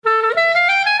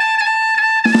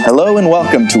Hello and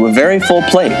welcome to A Very Full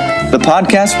Plate, the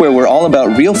podcast where we're all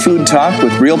about real food talk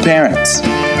with real parents.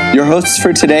 Your hosts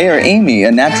for today are Amy,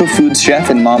 a natural foods chef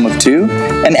and mom of 2,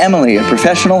 and Emily, a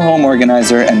professional home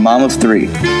organizer and mom of 3.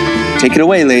 Take it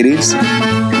away, ladies.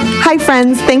 Hi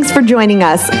friends, thanks for joining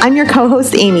us. I'm your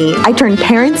co-host Amy. I turn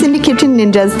parents into kitchen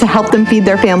ninjas to help them feed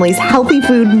their families healthy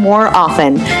food more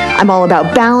often. I'm all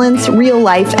about balance, real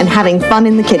life, and having fun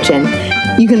in the kitchen.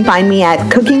 You can find me at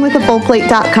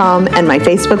cookingwithafullplate.com and my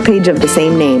Facebook page of the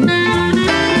same name.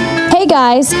 Hey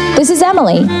guys, this is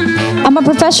Emily. I'm a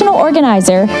professional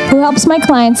organizer who helps my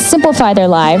clients simplify their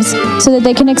lives so that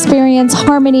they can experience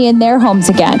harmony in their homes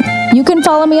again. You can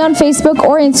follow me on Facebook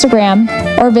or Instagram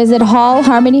or visit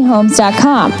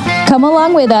hallharmonyhomes.com. Come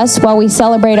along with us while we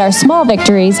celebrate our small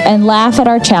victories and laugh at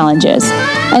our challenges.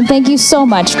 And thank you so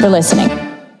much for listening.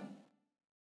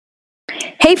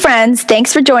 Hey friends,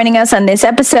 thanks for joining us on this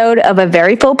episode of A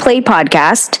Very Full Plate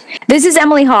podcast. This is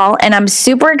Emily Hall, and I'm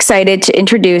super excited to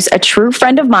introduce a true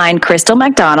friend of mine, Crystal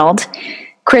McDonald.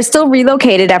 Crystal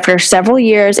relocated after several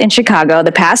years in Chicago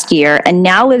the past year and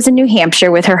now lives in New Hampshire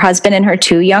with her husband and her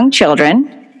 2 young children.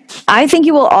 I think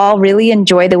you will all really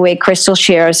enjoy the way Crystal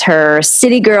shares her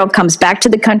city girl comes back to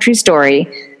the country story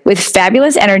with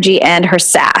fabulous energy and her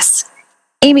sass.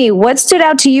 Amy, what stood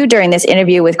out to you during this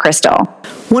interview with Crystal?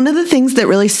 One of the things that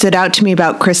really stood out to me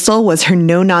about Crystal was her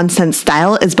no-nonsense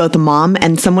style as both a mom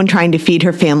and someone trying to feed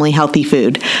her family healthy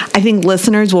food. I think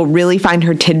listeners will really find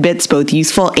her tidbits both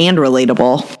useful and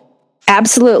relatable.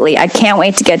 Absolutely. I can't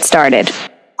wait to get started.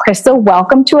 Crystal,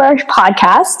 welcome to our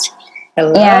podcast.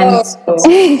 Hello.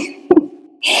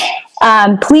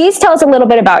 And please tell us a little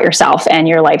bit about yourself and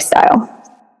your lifestyle.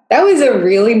 That was a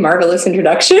really marvelous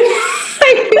introduction.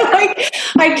 I feel like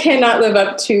I cannot live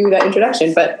up to that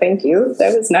introduction, but thank you.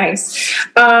 That was nice.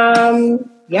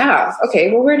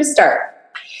 Okay. Well, where to start?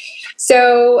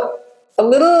 So a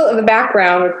little of the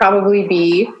background would probably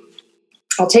be,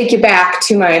 I'll take you back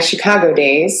to my Chicago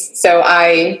days. So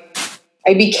I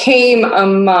became a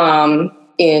mom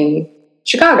in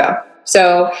Chicago.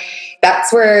 So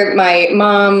that's where my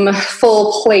mom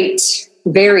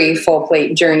very full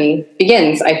plate journey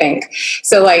begins, I think.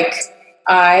 So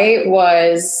I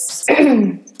was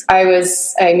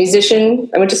a musician.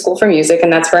 I went to school for music,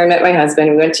 and that's where I met my husband.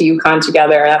 We went to UConn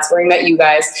together. That's where we met you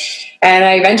guys. And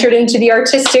I ventured into the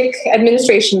artistic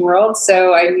administration world.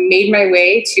 So I made my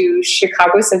way to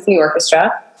Chicago Symphony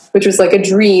Orchestra, which was like a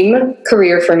dream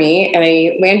career for me. And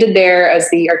I landed there as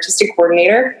the artistic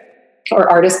coordinator or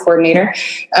artist coordinator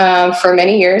for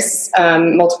many years,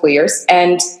 multiple years.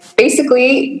 And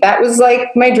basically that was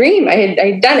like my dream. I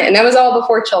had done it. And that was all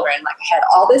before children. Like I had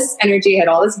all this energy, I had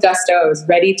all this gusto. I was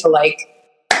ready to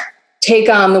take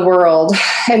on the world.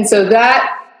 And so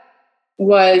that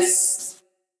was,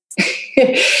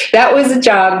 that was a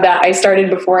job that I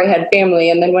started before I had family.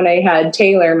 And then when I had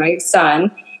Taylor, my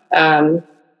son,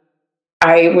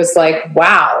 I was like,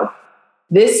 wow,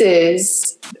 this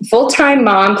is full-time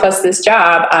mom plus this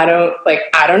job. I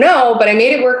don't know, but I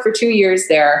made it work for 2 years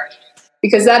there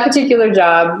because that particular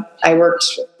job I worked,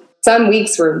 some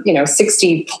weeks were,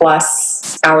 60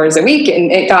 plus hours a week, and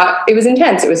it was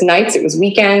intense. It was nights, it was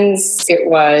weekends,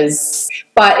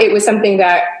 but it was something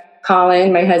that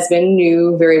Colin, my husband,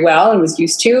 knew very well and was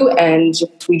used to. And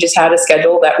we just had a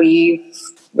schedule that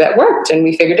worked, and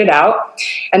we figured it out.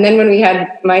 And then when we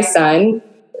had my son,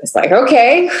 it was like,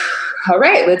 okay, all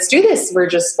right, let's do this. We're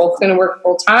just both going to work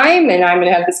full time, and I'm going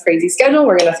to have this crazy schedule.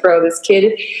 We're going to throw this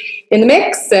kid in the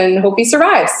mix and hope he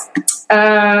survives.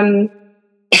 And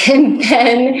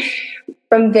then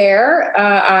from there,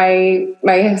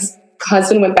 my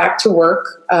husband went back to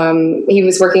work. He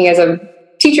was working as a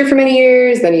teacher for many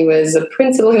years. Then he was a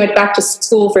principal. He went back to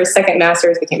school for his second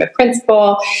master's, became a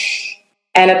principal.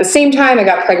 And at the same time, I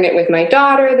got pregnant with my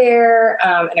daughter there.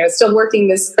 And I was still working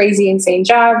this crazy, insane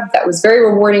job that was very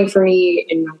rewarding for me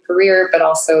in my career, but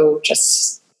also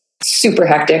just super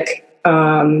hectic.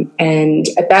 And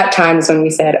at that time is when we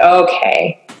said,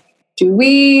 okay,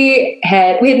 we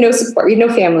had no support. We had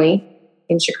no family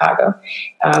in Chicago.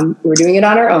 We were doing it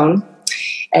on our own.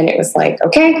 And it was like,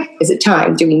 okay, is it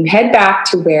time? Do we head back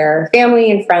to where family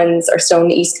and friends are still on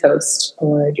the East Coast,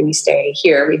 or do we stay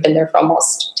here? We've been there for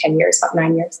almost 10 years, about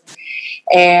 9 years.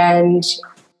 And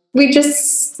we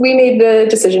made the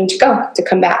decision to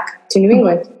come back to New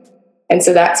England. And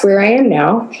so that's where I am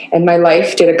now. And my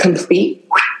life did a complete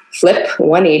flip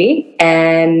 180.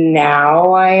 And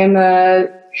now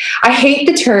I hate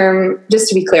the term, just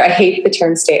to be clear, I hate the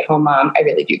term stay-at-home mom. I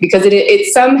really do, because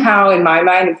it somehow in my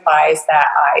mind implies that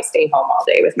I stay home all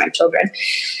day with my children,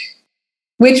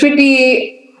 which would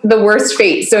be the worst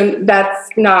fate. So that's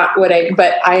not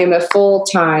but I am a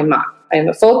full-time mom. I am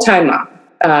a full-time mom.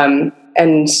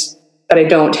 But I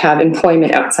don't have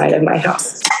employment outside of my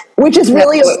house. Which is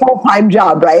really a full-time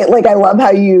job, right? Like, I love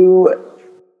how you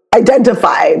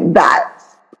identify that.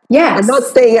 Yes. I'm not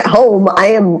staying at home. I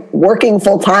am working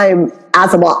full-time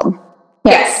as a mom.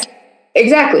 Yes,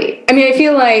 exactly. I mean, I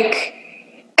feel like,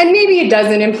 and maybe it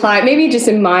doesn't imply, maybe just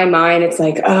in my mind, it's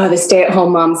like, oh, the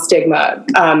stay-at-home mom stigma.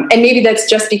 And maybe that's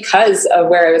just because of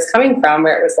where I was coming from,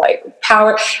 where it was like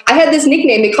power. I had this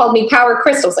nickname, they called me Power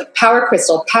Crystals, like Power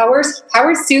Crystal, power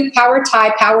suit, power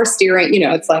tie, power steering,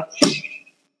 it's like,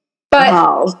 but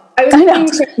wow. I was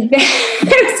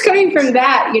coming from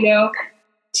that,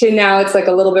 to now it's like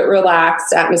a little bit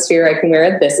relaxed atmosphere. I can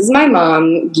wear This Is My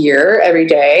Mom gear every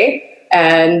day.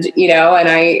 And,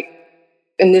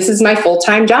 and this is my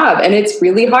full-time job, and it's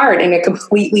really hard in a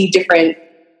completely different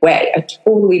way, a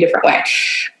totally different way.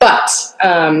 But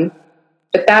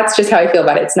that's just how I feel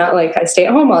about it. It's not like I stay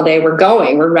at home all day. We're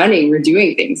going, we're running, we're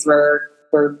doing things. We're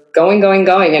going.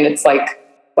 And it's like,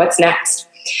 what's next?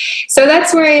 So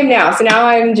that's where I am now. So now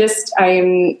I'm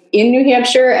in New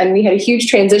Hampshire, and we had a huge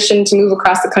transition to move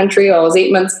across the country. I was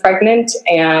 8 months pregnant,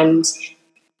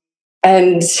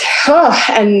 and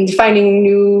finding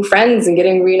new friends and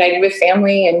getting reunited with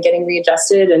family and getting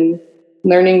readjusted and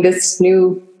learning this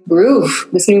new groove,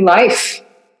 this new life.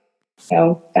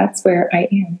 So that's where I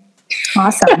am.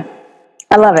 Awesome.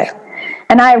 I love it.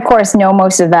 And I, of course, know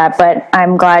most of that, but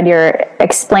I'm glad you're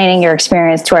explaining your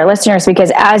experience to our listeners,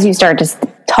 because as you start to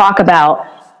talk about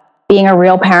being a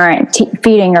real parent,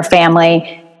 feeding your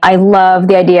family, I love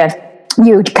the idea of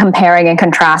you comparing and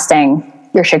contrasting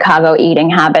your Chicago eating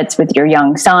habits with your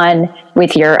young son,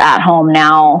 with your at-home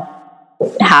now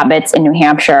habits in New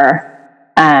Hampshire,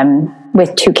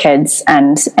 with 2 kids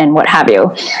and what have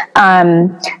you.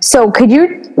 So could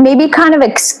you maybe kind of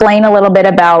explain a little bit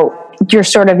about your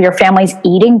family's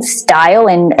eating style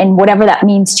and whatever that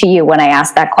means to you when I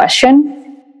ask that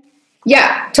question?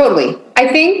 Yeah, totally. I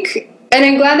think, and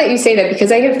I'm glad that you say that,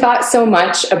 because I have thought so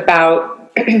much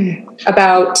about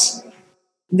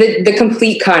the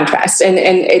complete contrast, and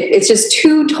it's just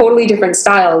 2 totally different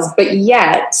styles, but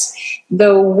yet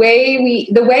the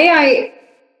way I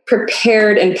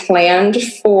prepared and planned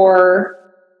for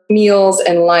meals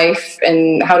and life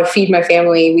and how to feed my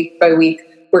family week by week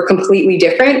were completely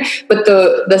different, but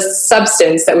the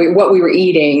substance what we were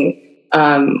eating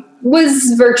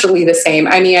was virtually the same.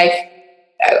 I mean,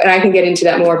 and I can get into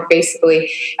that more.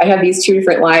 Basically, I have these 2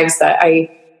 different lives that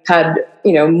I had,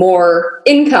 more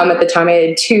income at the time. I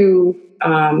had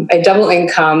a double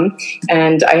income,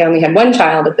 and I only had 1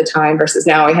 child at the time versus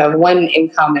now I have 1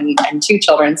 income and 2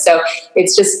 children. So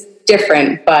it's just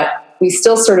different, but we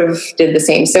still sort of did the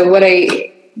same. So what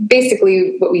we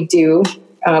do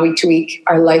week to week,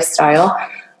 our lifestyle,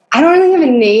 I don't really have a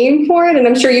name for it. And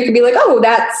I'm sure you could be like, oh,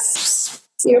 that's,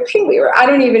 paleo, or I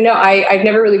don't even know. I've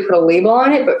never really put a label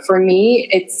on it, but for me,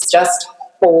 it's just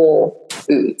whole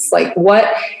foods. Like what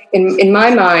in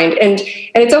my mind, and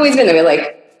it's always been that way,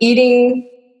 like eating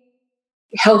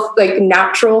health, like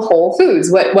natural whole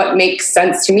foods. What makes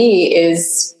sense to me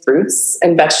is fruits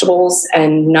and vegetables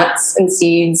and nuts and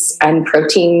seeds and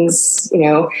proteins,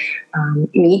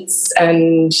 meats,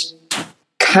 and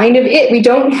kind of it. We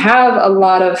don't have a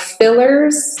lot of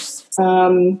fillers,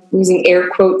 using air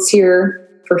quotes here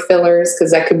for fillers,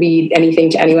 because that could be anything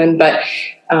to anyone, but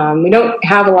we don't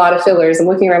have a lot of fillers. I'm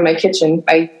looking around my kitchen.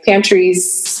 My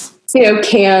pantry's,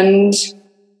 canned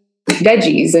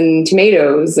veggies and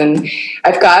tomatoes, and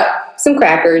I've got some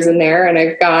crackers in there, and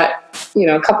I've got,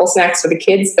 a couple snacks for the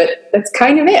kids, but that's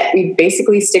kind of it. We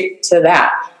basically stick to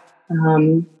that.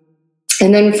 And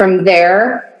then from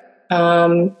there,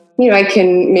 I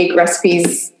can make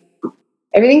recipes.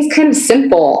 Everything's kind of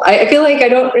simple. I feel like I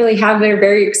don't really have their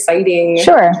very exciting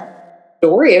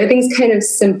story. Everything's kind of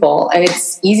simple, and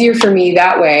it's easier for me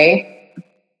that way.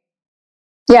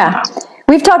 Yeah.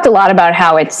 We've talked a lot about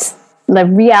how it's the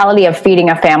reality of feeding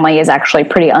a family is actually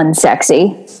pretty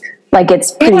unsexy. Like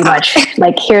it's pretty much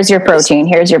like, here's your protein,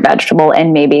 here's your vegetable,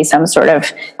 and maybe some sort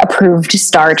of approved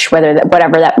starch,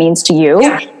 whatever that means to you.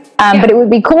 Yeah. But it would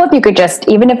be cool if you could just,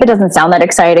 even if it doesn't sound that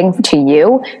exciting to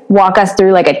you, walk us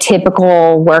through like a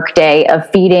typical work day of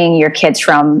feeding your kids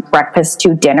from breakfast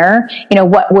to dinner.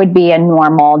 What would be a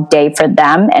normal day for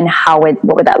them, and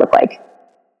what would that look like?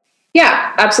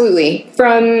 Yeah, absolutely.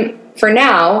 For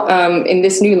now, in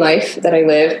this new life that I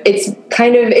live, it's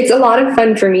a lot of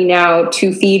fun for me now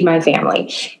to feed my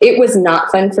family. It was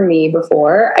not fun for me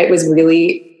before. It was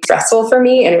really stressful for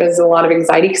me, and it was a lot of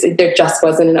anxiety because there just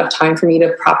wasn't enough time for me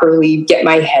to properly get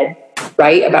my head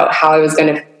right about how I was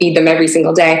going to feed them every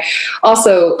single day.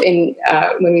 Also, when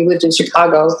we lived in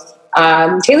Chicago,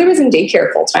 Taylor was in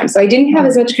daycare full time, so I didn't have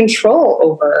as much control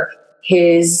over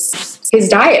his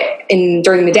diet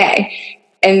during the day.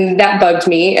 And that bugged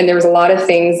me. And there was a lot of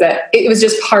things that it was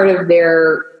just part of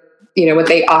their, what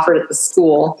they offered at the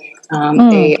school.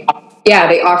 They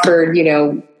offered,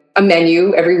 a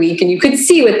menu every week, and you could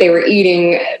see what they were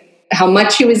eating, how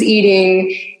much he was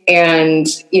eating, and,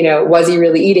 was he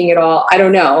really eating it all? I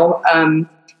don't know.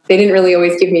 They didn't really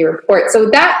always give me a report. So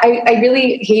that I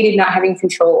really hated not having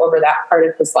control over that part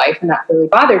of his life, and that really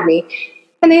bothered me.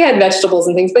 And they had vegetables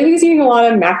and things, but he was eating a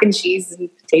lot of mac and cheese and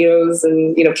potatoes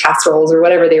and, casseroles or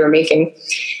whatever they were making.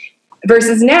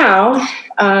 Versus now,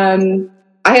 I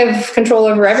have control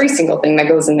over every single thing that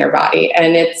goes in their body,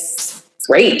 and it's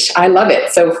great. I love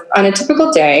it. So on a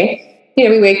typical day,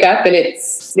 we wake up and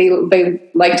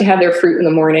they like to have their fruit in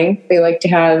the morning. They like to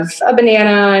have a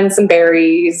banana and some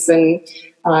berries and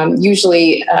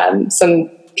usually some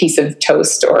piece of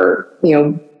toast or,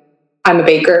 I'm a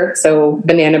baker, so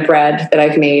banana bread that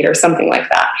I've made or something like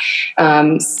that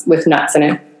with nuts in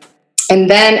it. And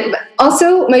then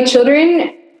also my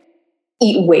children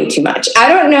eat way too much. I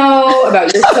don't know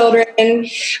about your children,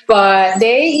 but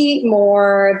they eat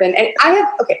more than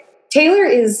Taylor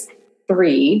is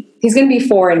 3. He's going to be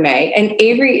 4 in May. And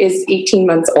Avery is 18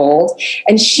 months old.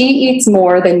 And she eats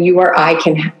more than you or I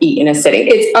can eat in a sitting.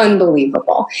 It's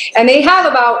unbelievable. And they have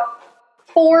about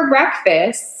 4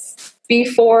 breakfasts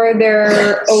before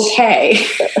they're okay.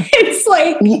 It's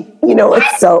like,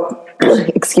 it's so,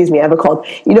 excuse me, I have a cold.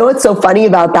 What's so funny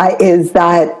about that is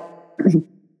that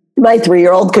my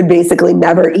 3-year-old could basically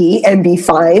never eat and be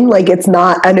fine. Like, it's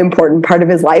not an important part of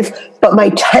his life, but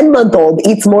my 10-month-old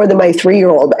eats more than my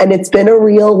 3-year-old. And it's been a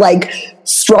real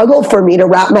struggle for me to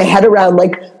wrap my head around.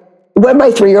 When my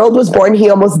 3-year-old was born, he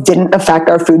almost didn't affect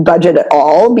our food budget at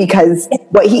all because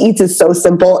what he eats is so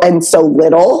simple and so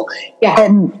little. Yeah.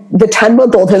 And the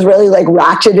 10-month-old has really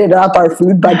ratcheted up our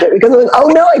food budget because I'm like, oh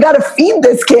no, I got to feed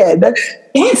this kid.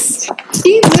 Yes.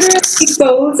 She literally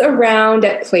goes around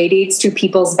at play dates to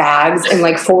people's bags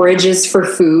and forages for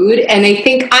food. And I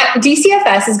think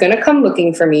DCFS is going to come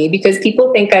looking for me because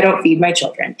people think I don't feed my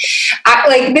children.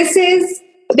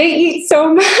 They eat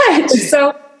so much.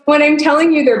 So when I'm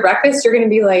telling you their breakfast, you're going to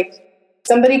be like,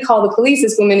 somebody call the police.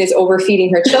 This woman is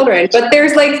overfeeding her children. But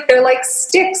they're like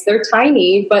sticks. They're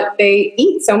tiny, but they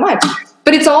eat so much.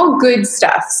 But it's all good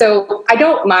stuff. So I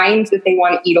don't mind that they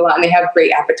want to eat a lot and they have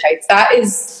great appetites. That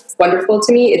is wonderful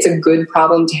to me. It's a good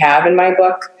problem to have in my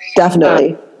book.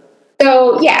 Definitely.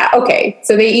 So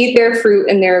they eat their fruit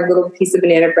and their little piece of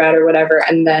banana bread or whatever.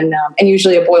 And then, and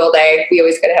usually a boiled egg. We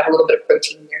always got to have a little bit of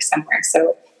protein in there somewhere.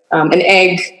 So an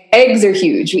egg. Eggs are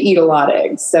huge. We eat a lot of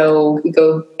eggs. So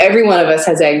every one of us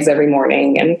has eggs every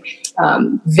morning. And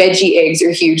veggie eggs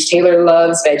are huge. Taylor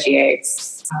loves veggie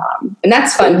eggs. And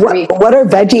that's fun for me. What are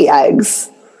veggie eggs?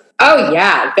 Oh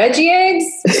yeah. Veggie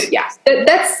eggs. Yeah.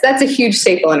 That's a huge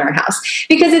staple in our house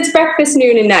because it's breakfast,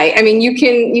 noon, and night. I mean, you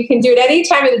can do it any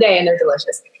time of the day and they're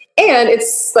delicious. And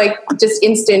it's just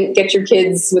instant, get your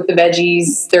kids with the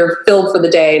veggies. They're filled for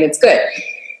the day and it's good.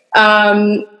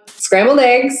 Scrambled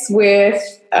eggs with,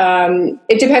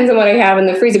 it depends on what I have in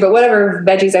the freezer, but whatever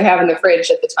veggies I have in the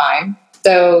fridge at the time.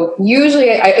 So usually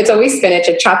it's always spinach.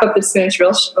 I chop up the spinach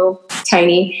real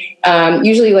tiny,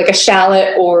 usually a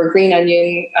shallot or green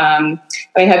onion.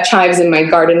 I have chives in my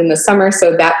garden in the summer,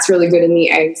 so that's really good in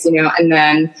the eggs, and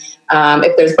then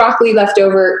if there's broccoli left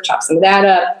over, chop some of that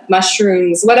up,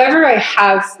 mushrooms, whatever I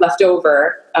have left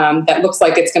over that looks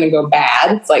like it's going to go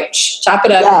bad. It's chop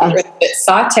it up,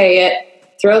 saute it,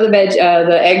 throw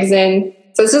the eggs in.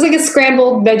 So it's just like a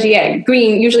scrambled veggie egg,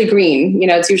 usually green.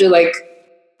 It's usually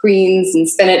greens and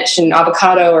spinach and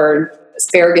avocado or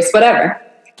asparagus, whatever.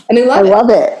 And they love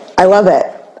it. I love it.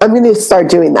 I'm going to start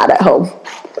doing that at home.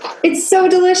 It's so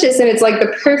delicious. And it's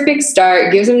the perfect start.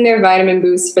 It gives them their vitamin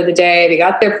boost for the day. They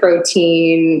got their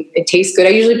protein. It tastes good.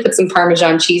 I usually put some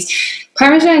Parmesan cheese.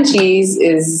 Parmesan cheese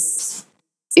is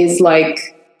like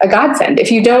a godsend.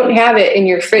 If you don't have it in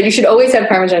your fridge, you should always have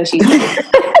Parmesan cheese.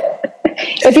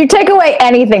 If you take away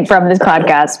anything from this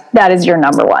podcast, that is your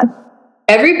number one.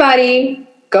 Everybody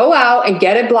go out and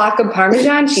get a block of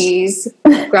Parmesan cheese,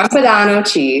 Gran Padano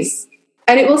cheese,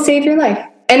 and it will save your life.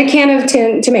 And a can of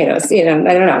tomatoes. I don't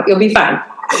know. You'll be fine.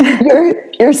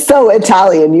 You're so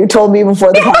Italian. You told me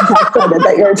before the podcast started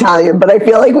that you're Italian, but I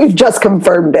feel like we've just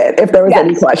confirmed it if there was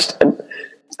any question.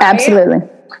 Absolutely.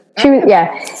 We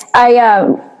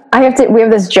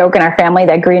have this joke in our family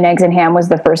that Green Eggs and Ham was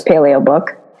the first paleo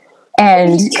book.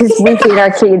 And because we feed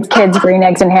our kids green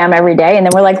eggs and ham every day. And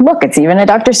then we're like, look, it's even a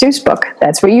Dr. Seuss book.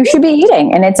 That's what you should be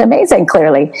eating. And it's amazing,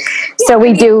 clearly. So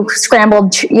we do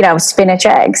scrambled, spinach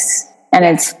eggs. And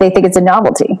they think it's a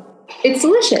novelty. It's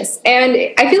delicious. And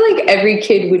I feel like every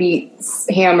kid would eat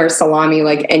ham or salami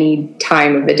like any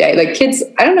time of the day. Like kids,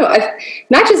 I don't know,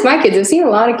 not just my kids, I've seen a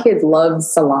lot of kids love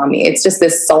salami. It's just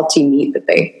this salty meat that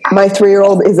My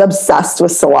 3-year-old is obsessed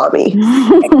with salami.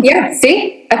 Yeah,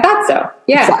 see? I thought so.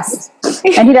 Yeah. Obsessed.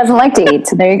 And he doesn't like to eat,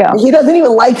 so there you go. He doesn't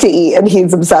even like to eat, and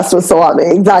he's obsessed with salami.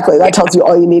 Exactly. That tells you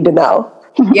all you need to know.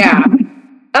 Yeah.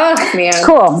 Oh, man.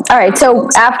 Cool. All right. So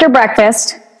after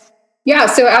breakfast. Yeah.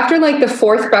 So after like the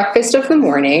 4th breakfast of the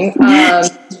morning,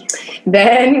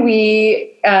 then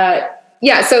we,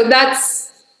 so that's,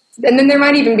 and then there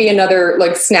might even be another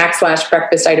like snack /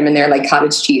 breakfast item in there, like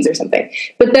cottage cheese or something.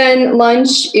 But then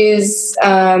lunch is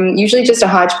usually just a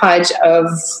hodgepodge of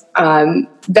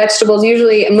vegetables.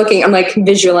 Usually I'm like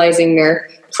visualizing their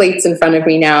plates in front of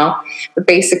me now. But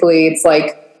basically it's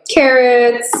like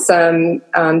carrots, some,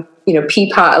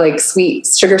 pea pot, like sweet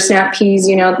sugar snap peas,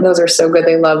 those are so good.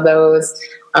 They love those.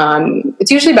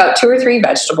 It's usually about 2 or 3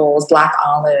 vegetables, black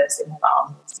olives,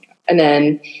 and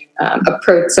then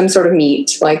some sort of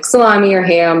meat like salami or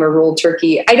ham or rolled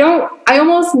turkey. I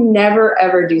almost never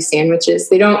ever do sandwiches.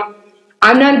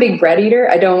 I'm not a big bread eater.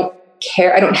 I don't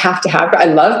care. I don't have to have bread.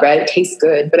 I love bread. It tastes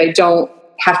good, but I don't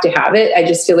have to have it. I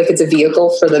just feel like it's a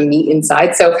vehicle for the meat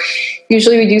inside. So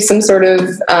usually we do some sort of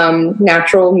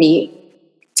natural meat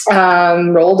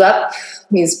rolled up,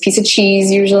 use a piece of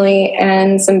cheese usually,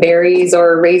 and some berries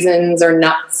or raisins or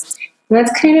nuts. And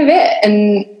that's kind of it.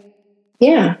 And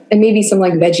yeah, and maybe some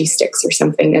like veggie sticks or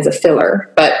something as a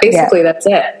filler. But basically that's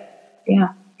it.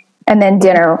 Yeah. And then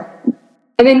dinner.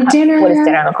 What does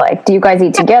dinner look like? Do you guys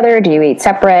eat together? Do you eat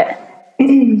separate?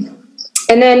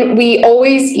 And then we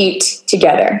always eat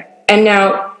together. And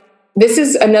now this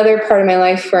is another part of my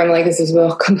life where I'm like, this is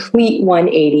a complete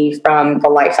 180 from the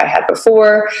life I had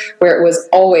before, where it was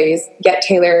always get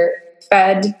Taylor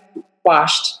fed,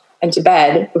 washed, and to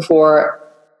bed before,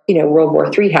 World War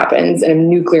III happens and a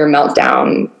nuclear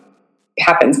meltdown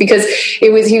happens, because he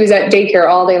was at daycare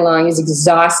all day long. He was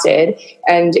exhausted,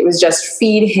 and it was just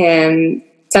feed him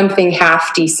something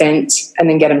half decent and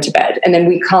then get him to bed. And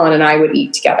then Colin and I would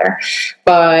eat together.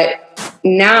 But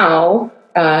now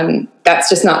that's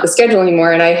just not the schedule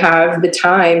anymore. And I have the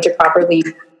time to properly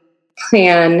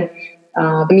plan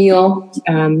the meal.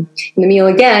 And the meal,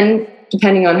 again,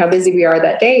 depending on how busy we are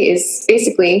that day, is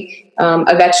basically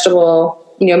a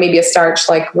vegetable, maybe a starch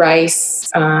like rice,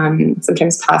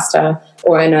 sometimes pasta,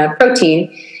 or in a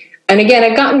protein. And again,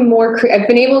 I've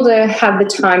been able to have the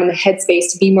time and the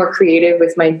headspace to be more creative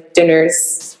with my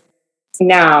dinners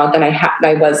now than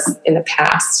I was in the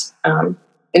past.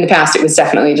 In the past, it was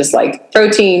definitely just like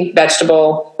protein,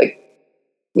 vegetable,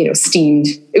 steamed.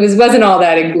 It wasn't all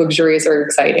that luxurious or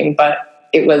exciting, but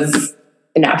it was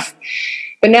enough.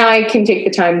 But now I can take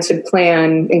the time to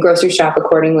plan and grocery shop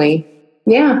accordingly.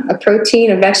 Yeah, a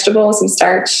protein, a vegetable, some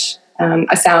starch,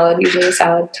 a salad, usually a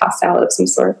salad, tossed salad of some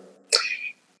sort.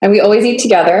 And we always eat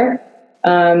together.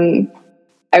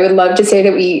 I would love to say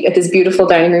that we eat at this beautiful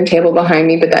dining room table behind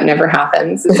me, but that never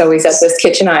happens. It's always at this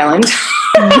kitchen island.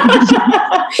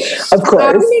 Of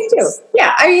course. Me too.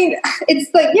 Yeah, I mean,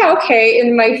 it's like, okay,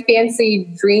 in my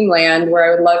fancy dreamland where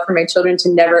I would love for my children to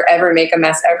never, ever make a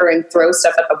mess ever and throw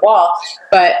stuff at the wall.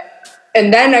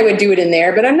 And then I would do it in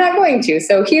there, but I'm not going to.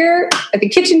 So here at the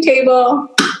kitchen table,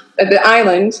 at the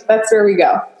island, that's where we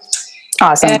go.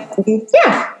 Awesome. And,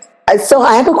 yeah. So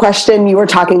I have a question. You were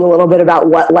talking a little bit about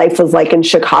what life was like in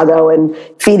Chicago and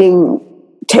feeding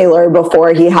Taylor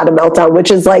before he had a meltdown, which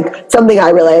is like something I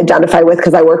really identify with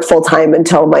because I worked full time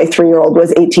until my 3-year-old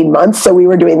was 18 months. So we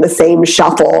were doing the same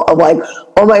shuffle of like,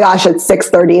 oh my gosh, it's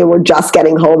 6:30 and we're just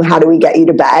getting home. How do we get you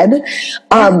to bed?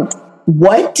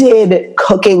 What did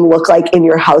cooking look like in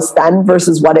your house then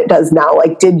versus what it does now?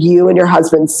 Like, did you and your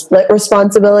husband split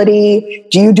responsibility?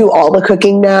 Do you do all the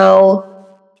cooking now?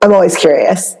 I'm always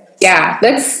curious. Yeah,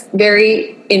 that's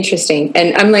very interesting.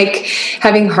 And I'm like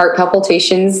having heart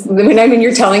palpitations when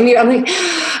you're telling me, I'm like,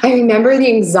 I remember the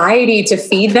anxiety to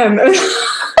feed them.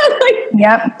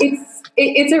 Yeah.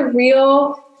 It's a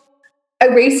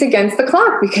race against the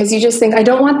clock, because you just think, I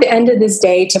don't want the end of this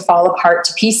day to fall apart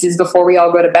to pieces before we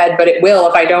all go to bed, but it will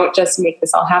if I don't just make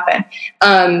this all happen.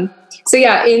 So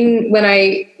yeah, when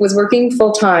I was working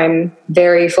full-time,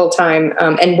 very full-time,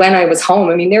 and when I was home,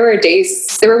 I mean, there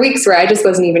were weeks where I just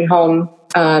wasn't even home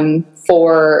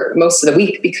for most of the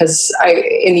week because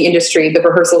in the industry, the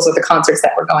rehearsals or the concerts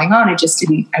that were going on,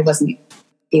 I wasn't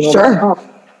able to go home.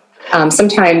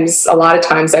 A lot of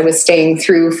times I was staying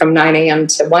through from 9 a.m.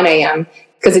 to 1 a.m.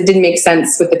 because it didn't make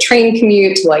sense with the train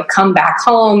commute to like come back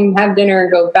home, have dinner,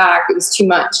 go back. It was too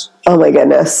much. Oh my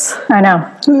goodness. I know.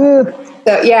 So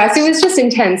it was just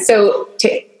intense. So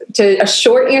to a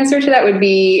short answer to that would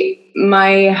be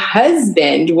my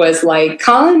husband was like,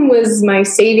 Colin was my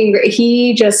saving.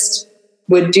 He just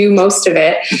would do most of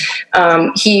it.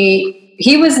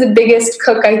 He was the biggest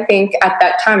cook, I think, at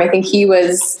that time. I think he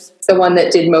was the one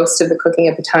that did most of the cooking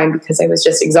at the time because I was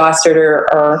just exhausted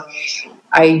or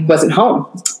I wasn't home.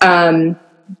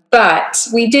 But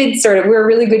we were a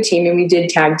really good team and we did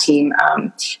tag team.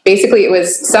 Basically it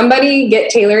was somebody get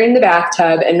Taylor in the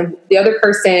bathtub and the other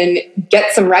person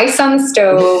get some rice on the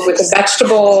stove with a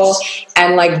vegetable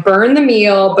and like burn the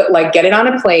meal, but like get it on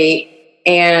a plate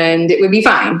and it would be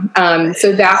fine.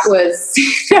 So that was,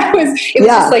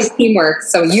 just like teamwork.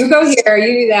 So you go here,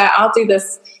 you do that, I'll do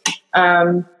this.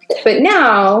 But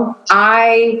now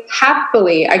I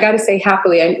gotta say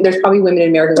happily, there's probably women in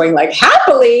America going like,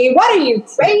 happily, what are you,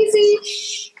 crazy?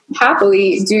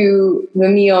 Happily do the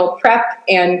meal prep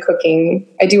and cooking.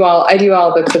 I do all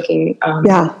the cooking,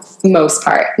 most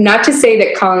part. Not to say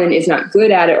that Colin is not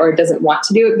good at it or doesn't want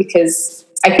to do it, because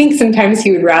I think sometimes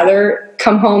he would rather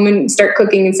come home and start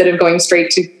cooking instead of going straight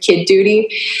to kid duty.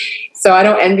 So I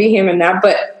don't envy him in that,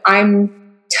 but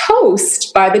I'm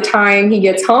toast by the time he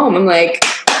gets home. I'm like,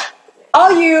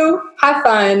 all you, have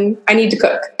fun. I need to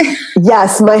cook.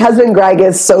 Yes, my husband Greg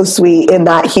is so sweet in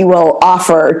that he will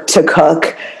offer to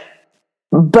cook.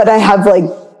 But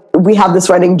we have this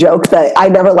running joke that I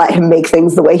never let him make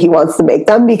things the way he wants to make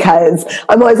them, because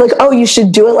I'm always like, oh, you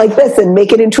should do it like this and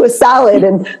make it into a salad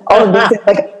and all of these.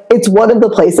 Like, it's one of the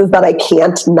places that I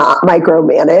can't not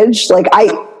micromanage. Like, I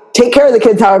take care of the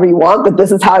kids however you want, but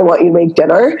this is how I want you to make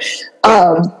dinner.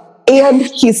 And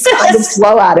he's kind of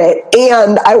slow at it,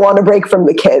 and I want to break from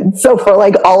the kids. So for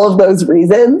like all of those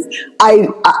reasons,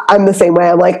 I'm the same way.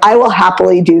 I'm like, I will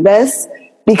happily do this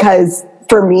because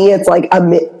for me, it's like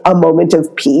a moment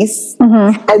of peace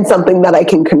and something that I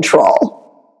can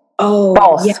control. Oh,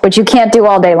 both, which you can't do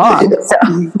all day long. So.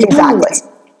 Exactly.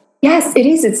 Yes, it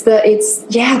is. It's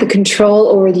the control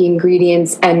over the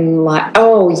ingredients and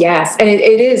yes. And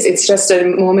it is, it's just a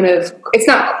moment of, it's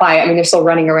not quiet. I mean, they're still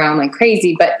running around like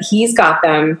crazy, but he's got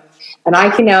them. And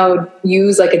I can now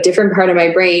use like a different part of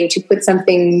my brain to put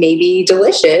something maybe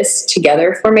delicious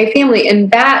together for my family.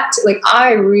 And that, like,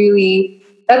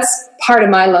 that's part of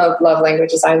my love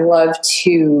language is I love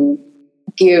to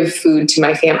give food to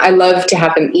my family. I love to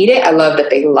have them eat it. I love that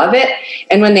they love it.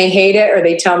 And when they hate it or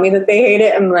they tell me that they hate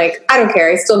it, I'm like, I don't care.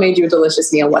 I still made you a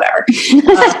delicious meal, whatever.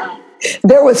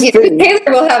 There was food. Taylor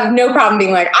will have no problem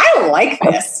being like, I don't like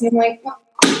this. And I'm like, well,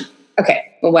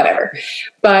 okay, well, whatever.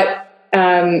 But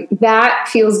that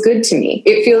feels good to me.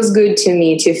 It feels good to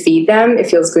me to feed them. It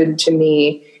feels good to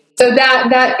me. So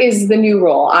that is the new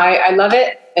role. I love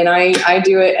it. And I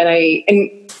do it.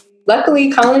 And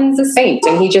luckily, Colin's a saint,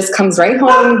 and he just comes right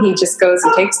home. He just goes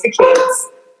and takes the kids.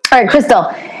 All right, Crystal.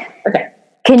 Okay.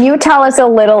 Can you tell us a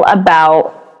little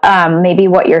about maybe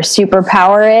what your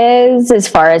superpower is as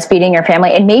far as feeding your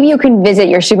family? And maybe you can visit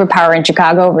your superpower in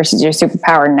Chicago versus your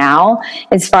superpower now,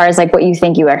 as far as like what you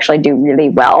think you actually do really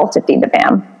well to feed the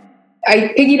fam.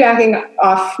 Piggybacking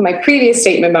off my previous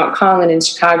statement about Colin in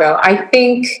Chicago, I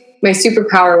think my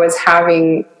superpower was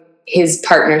having his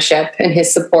partnership and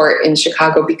his support in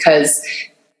Chicago, because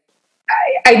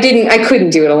I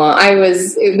couldn't do it alone.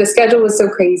 The schedule was so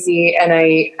crazy, and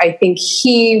I think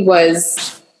he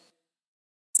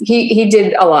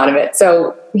did a lot of it.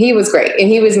 So he was great. And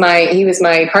he was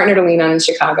my partner to lean on in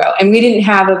Chicago. And we didn't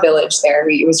have a village there.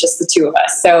 It was just the two of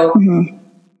us. So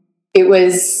it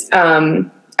was, I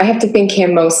have to thank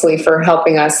him mostly for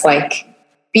helping us like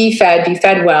be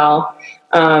fed well.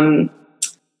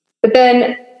 But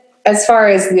then, as far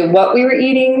as what we were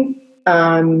eating,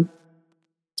 I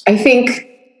think,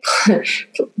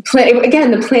 again,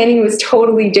 the planning was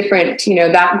totally different. You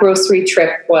know, that grocery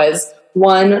trip was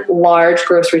one large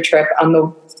grocery trip on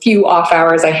the few off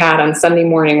hours I had on Sunday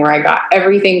morning, where I got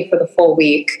everything for the full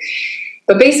week.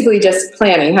 But basically just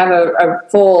planning, have a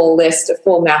full list, a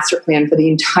full master plan for the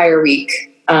entire week.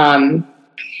 And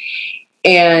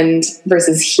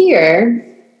versus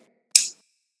here,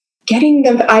 getting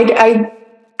them,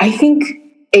 I think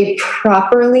a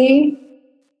properly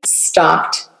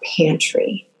stocked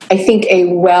pantry. I think a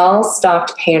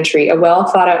well-stocked pantry, a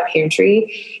well-thought-out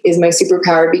pantry is my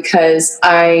superpower, because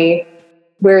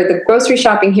where the grocery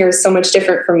shopping here is so much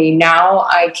different for me, now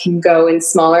I can go in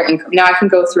smaller income. Now I can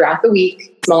go throughout the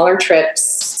week, smaller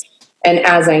trips, and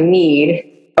as I need,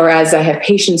 or as I have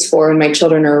patience for, when my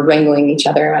children are wrangling each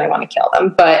other and I want to kill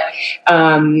them. But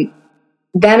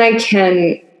then I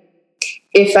can,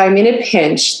 if I'm in a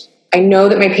pinch, I know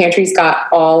that my pantry's got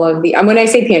all of the, when I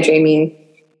say pantry, I mean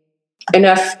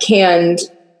enough canned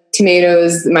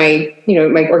tomatoes, my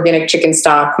organic chicken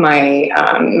stock,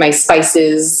 my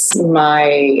spices,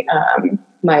 my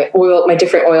my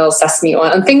different oils, sesame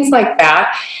oil, and things like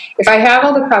that. If I have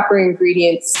all the proper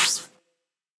ingredients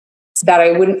that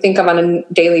I wouldn't think of on a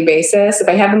daily basis, if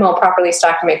I have them all properly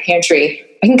stocked in my pantry,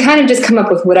 I can kind of just come up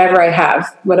with whatever I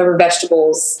have, whatever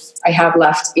vegetables I have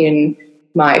left in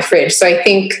my fridge. So I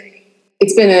think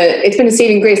it's been a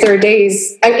saving grace. There are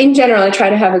days, in general, I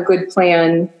try to have a good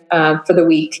plan for the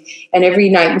week. And every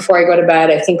night before I go to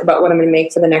bed, I think about what I'm going to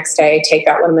make for the next day. I take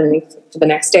out what I'm going to make for the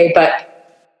next day. But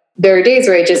there are days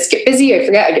where I just get busy. I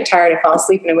forget. I get tired. I fall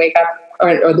asleep and I wake up,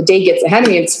 or the day gets ahead of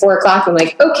me. It's 4:00. I'm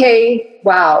like, okay,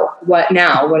 wow, what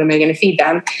now? What am I going to feed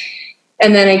them?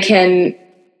 And then I can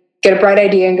get a bright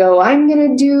idea and go, I'm going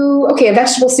to do, a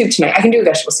vegetable soup tonight. I can do a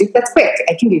vegetable soup. That's quick.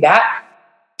 I can do that.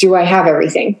 Do I have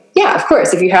everything? Yeah, of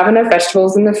course. If you have enough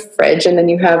vegetables in the fridge and then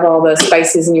you have all the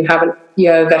spices and you have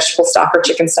vegetable stock or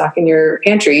chicken stock in your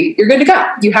pantry, you're good to go.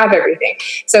 You have everything.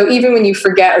 So even when you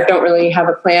forget or don't really have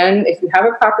a plan, if you have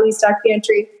a properly stocked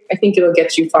pantry, I think it'll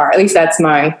get you far. At least that's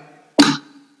my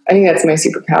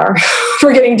superpower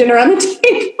for getting dinner on the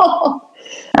table.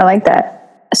 I like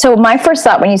that. So my first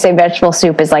thought when you say vegetable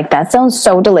soup is like, that sounds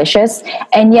so delicious.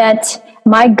 And yet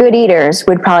my good eaters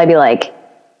would probably be like,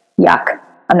 yuck,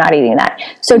 I'm not eating that.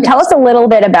 So tell us a little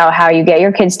bit about how you get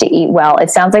your kids to eat well.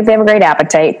 It sounds like they have a great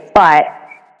appetite, but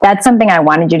that's something I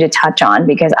wanted you to touch on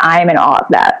because I'm in awe of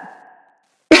that.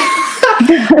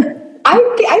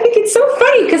 I think it's so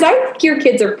funny because I think your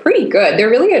kids are pretty good. They're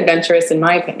really adventurous in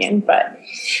my opinion, but,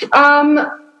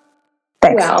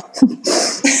 thanks. Well,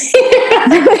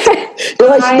 You're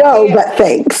like, no, but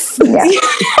thanks. Yeah.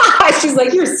 She's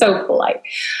like, you're so polite.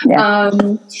 Yeah.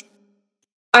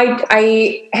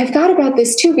 I have thought about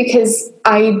this too, because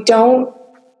I don't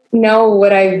know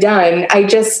what I've done.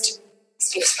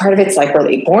 Part of it's like, were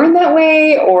they born that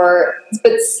way?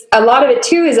 But a lot of it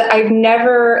too is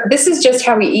this is just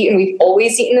how we eat, and we've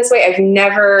always eaten this way. We've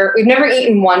never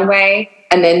eaten one way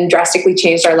and then drastically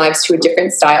changed our lives to a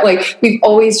different style. Like we've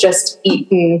always just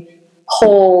eaten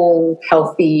whole,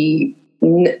 healthy,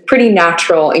 pretty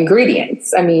natural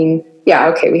ingredients. I mean, yeah,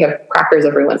 okay, we have crackers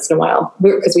every once in a while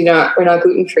because we're not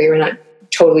gluten-free, we're not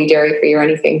totally dairy-free or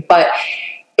anything. But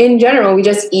in general, we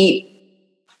just eat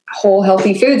whole,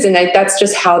 healthy foods, and that's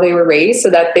just how they were raised, so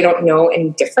that they don't know any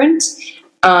different.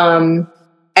 And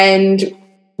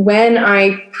when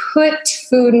I put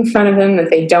food in front of them that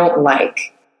they don't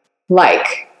like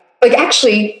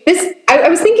actually, I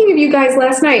was thinking of you guys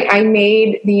last night. I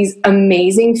made these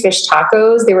amazing fish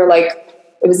tacos. They were like,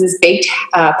 it was this baked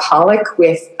pollock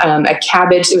with a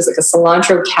cabbage. It was like a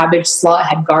cilantro cabbage slaw. It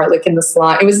had garlic in the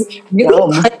slaw. It was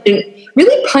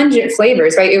really pungent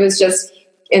flavors, right? It was just,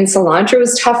 and cilantro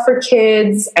was tough for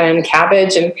kids, and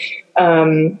cabbage, and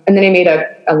then I made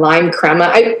a lime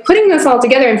crema. Putting this all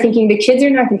together, I'm thinking the kids are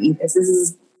not going to eat this.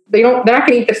 They're not going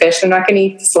to eat the fish. They're not going to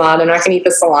eat the slaw. They're not going to eat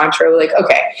the cilantro. Like,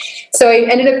 okay. So I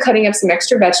ended up cutting up some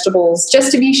extra vegetables just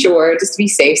to be sure, just to be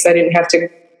safe, so I didn't have to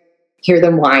hear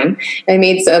them whine. I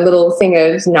made a little thing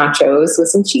of nachos with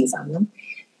some cheese on them,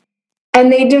 and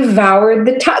they devoured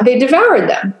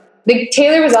them.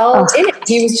 Taylor was all in it.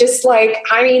 He was just like,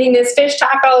 I'm eating this fish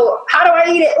taco. How do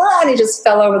I eat it? And he just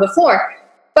fell over the floor.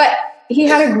 But he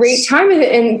had a great time with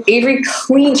it. And Avery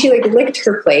she licked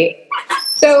her plate.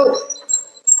 So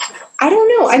I don't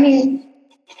know. I mean,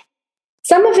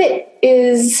 some of it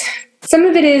is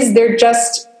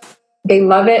they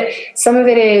love it. Some of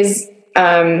it is,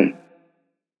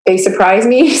 they surprise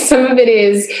me. Some of it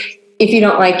is, if you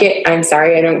don't like it, I'm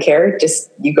sorry, I don't care.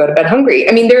 Just, you go to bed hungry.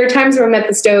 I mean, there are times where I'm at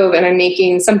the stove and I'm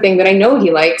making something that I know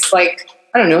he likes, like,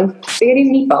 I don't know, spaghetti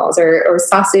and meatballs or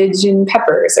sausage and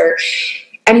peppers,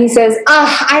 and he says,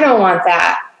 I don't want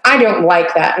that. I don't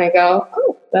like that. And I go,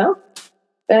 oh, well,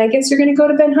 then I guess you're going to go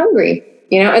to bed hungry,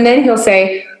 and then he'll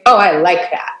say, oh, I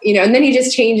like that, and then he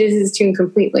just changes his tune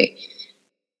completely.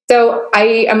 So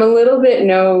I'm a little bit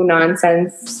no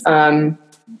nonsense.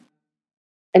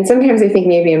 And sometimes I think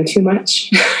maybe I'm too much.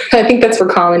 I think that's where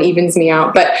Colin evens me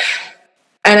out.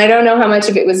 And I don't know how much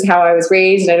of it was how I was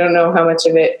raised. And I don't know how much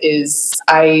of it is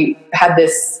I had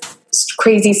this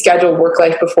crazy scheduled work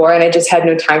life before, and I just had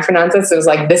no time for nonsense. So it was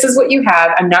like, this is what you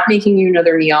have. I'm not making you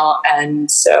another meal.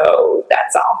 And so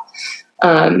that's all.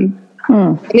 And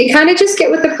they kind of just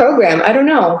get with the program. I don't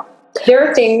know. There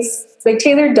are things like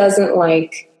Taylor doesn't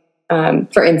like,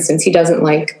 for instance, he doesn't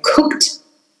like cooked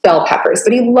bell peppers,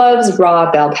 but he loves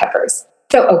raw bell peppers.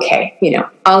 So, okay,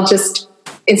 I'll just,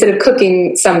 instead of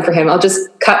cooking some for him, I'm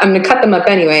going to cut them up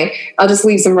anyway. I'll just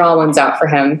leave some raw ones out for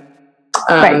him.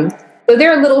 Right. So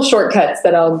there are little shortcuts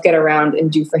that I'll get around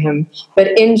and do for him. But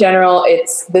in general,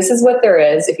 this is what there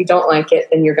is. If you don't like it,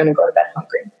 then you're going to go to bed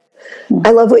hungry.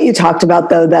 I love what you talked about,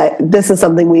 though, that this is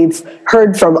something we've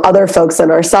heard from other folks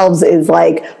and ourselves, is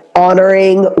like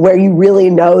honoring where you really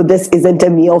know this isn't a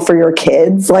meal for your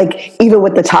kids. Like even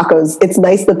with the tacos, it's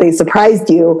nice that they surprised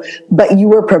you, but you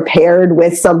were prepared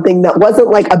with something that wasn't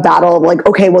like a battle of like,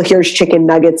 okay, well, here's chicken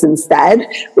nuggets instead,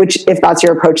 which if that's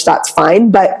your approach, that's fine.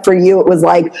 But for you, it was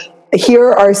like,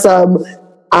 here are some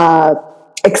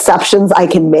exceptions I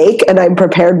can make, and I'm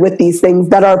prepared with these things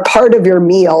that are part of your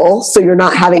meal, so you're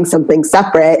not having something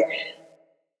separate,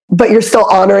 but you're still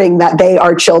honoring that they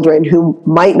are children who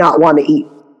might not want to eat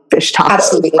fish tacos.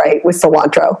 Absolutely. Right, with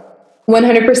cilantro.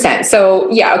 100%. So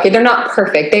yeah, okay, they're not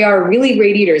perfect. They are really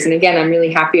great eaters, and again, I'm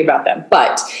really happy about them.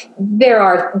 But there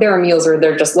are meals where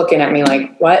they're just looking at me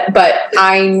like, what? But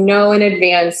I know in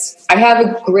advance. I have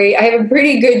a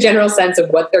pretty good general sense of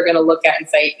what they're going to look at and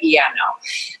say, yeah,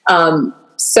 no.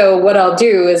 So what I'll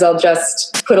do is I'll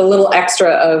just put a little extra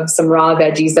of some raw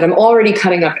veggies that I'm already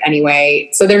cutting up anyway.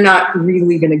 So they're not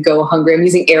really going to go hungry. I'm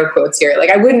using air quotes here. Like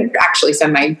I wouldn't actually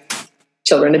send my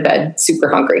children to bed super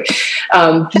hungry.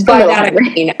 By that I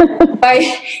mean,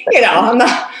 I'm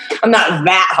not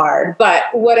that hard. But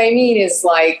what I mean is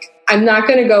like, I'm not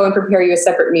going to go and prepare you a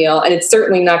separate meal, and it's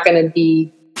certainly not going to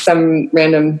be some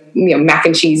random, mac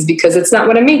and cheese, because it's not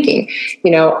what I'm making.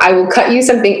 I will cut you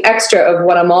something extra of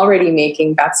what I'm already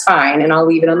making. That's fine. And I'll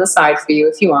leave it on the side for you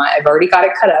if you want. I've already got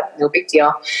it cut up. No big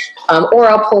deal. Or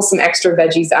I'll pull some extra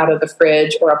veggies out of the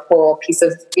fridge, or I'll pull a piece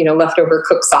of, leftover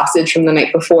cooked sausage from the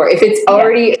night before. If it's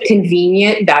already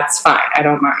convenient, that's fine. I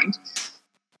don't mind.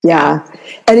 Yeah.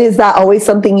 And is that always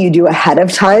something you do ahead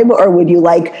of time, or would you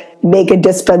make a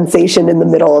dispensation in the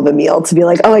middle of a meal to be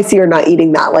like, oh, I see you're not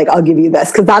eating that. Like, I'll give you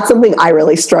this. Cause that's something I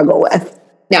really struggle with.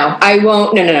 No, I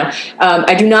won't. No.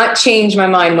 I do not change my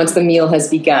mind once the meal has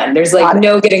begun. There's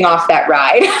no getting off that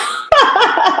ride.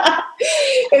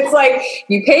 It's like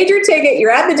you paid your ticket,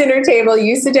 you're at the dinner table,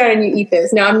 you sit down and you eat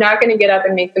this. No, I'm not going to get up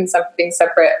and make them something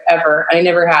separate ever. I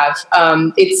never have.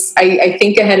 I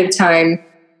think ahead of time.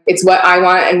 It's what I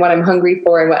want and what I'm hungry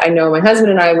for and what I know my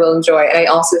husband and I will enjoy. And I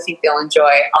also think they'll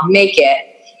enjoy. I'll make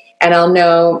it and I'll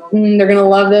know they're going to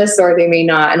love this or they may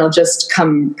not. And I'll just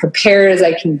come prepared as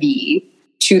I can be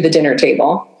to the dinner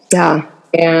table. Yeah.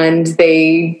 And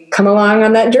they come along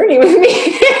on that journey with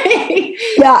me.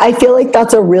 Yeah, I feel like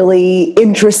that's a really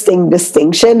interesting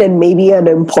distinction and maybe an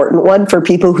important one for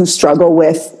people who struggle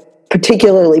with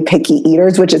particularly picky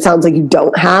eaters, which it sounds like you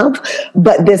don't have.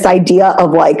 But this idea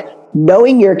of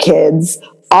knowing your kids,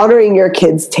 honoring your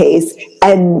kids' taste,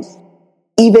 and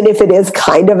even if it is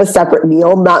kind of a separate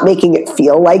meal, not making it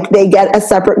feel like they get a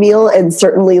separate meal, and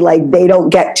certainly they don't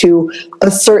get to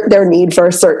assert their need for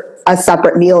a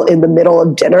separate meal in the middle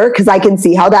of dinner, because I can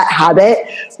see how that habit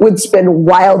would spin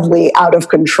wildly out of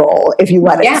control if you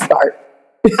let it start.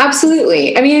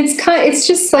 Absolutely. I mean, it's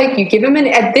just like you give them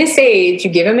at this age,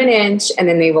 you give them an inch and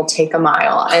then they will take a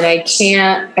mile. And I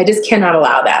just cannot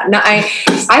allow that. Now, I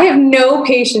have no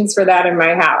patience for that in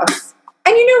my house.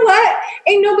 And you know what?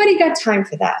 Ain't nobody got time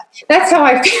for that. That's how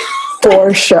I feel.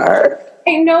 For sure.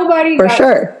 Ain't nobody got time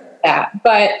for that.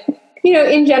 But,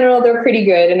 in general, they're pretty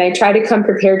good. And I try to come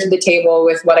prepared to the table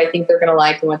with what I think they're going to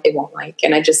like and what they won't like.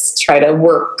 And I just try to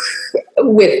work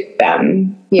with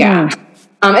them. Yeah.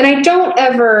 And I don't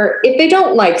ever, if they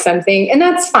don't like something, and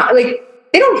that's fine,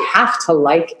 they don't have to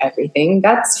like everything.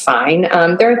 That's fine.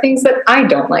 There are things that I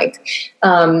don't like.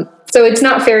 So it's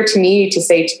not fair to me to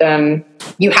say to them,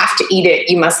 you have to eat it.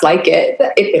 You must like it.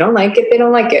 If they don't like it, they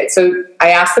don't like it. So I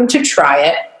ask them to try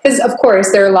it. Because of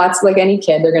course there are lots, like any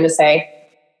kid, they're going to say,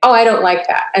 oh, I don't like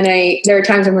that. And there are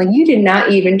times I'm like, you did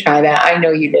not even try that. I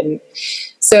know you didn't.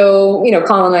 So,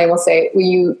 Colin and I will say, well,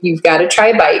 you've got to try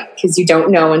a bite because you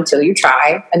don't know until you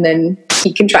try. And then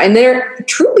he can try. And there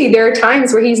are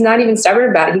times where he's not even stubborn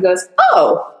about it. He goes,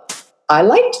 oh, I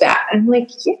liked that. And I'm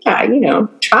like, yeah,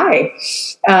 try.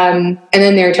 And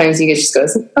then there are times he just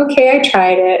goes, okay, I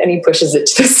tried it. And he pushes it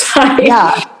to the side.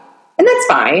 Yeah. And that's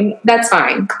fine. That's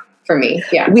fine for me.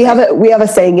 Yeah. We have a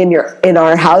saying in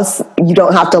our house, you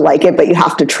don't have to like it, but you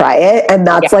have to try it. And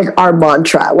that's our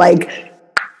mantra.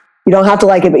 You don't have to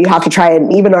like it, but you have to try it.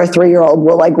 And even our 3-year-old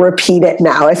will repeat it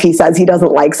now. If he says he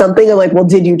doesn't like something, I'm like, well,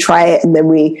 did you try it? And then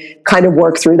we kind of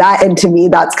work through that. And to me,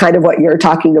 that's kind of what you're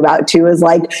talking about too, is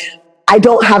I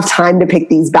don't have time to pick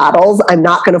these battles. I'm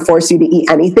not going to force you to eat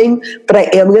anything, but I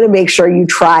am going to make sure you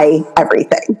try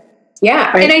everything.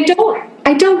 Yeah. Right? And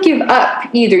I don't give up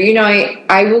either.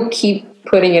 I will keep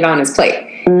putting it on his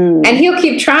plate and he'll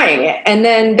keep trying it. And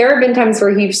then there have been times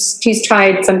where he's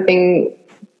tried something.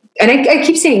 And I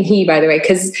keep saying he, by the way,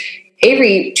 because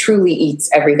Avery truly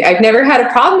eats everything. I've never had a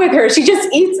problem with her. She just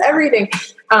eats everything.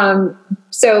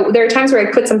 So there are times where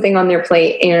I put something on their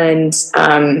plate and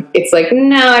it's like,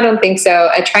 no, I don't think so.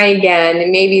 I try again,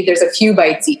 and maybe there's a few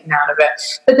bites eaten out of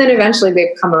it, but then eventually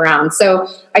they've come around. So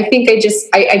I think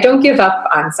I don't give up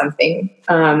on something.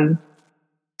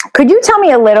 Could you tell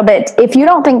me a little bit, if you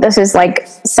don't think this is like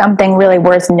something really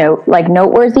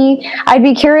noteworthy, I'd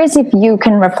be curious if you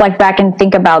can reflect back and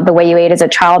think about the way you ate as a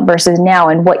child versus now,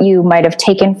 and what you might have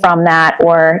taken from that,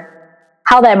 or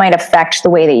how that might affect the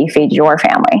way that you feed your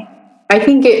family. I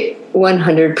think it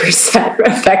 100%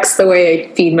 affects the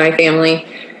way I feed my family.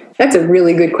 That's a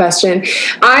really good question.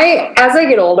 As I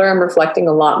get older, I'm reflecting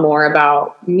a lot more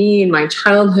about me and my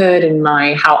childhood and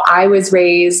how I was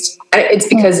raised. It's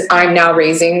because I'm now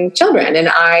raising children, and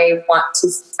I want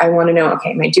to know,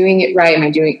 okay, am I doing it right? Am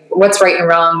I doing what's right and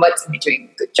wrong? Am I doing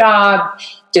a good job?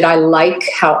 Did I like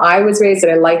how I was raised? Did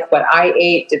I like what I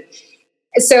ate?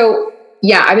 So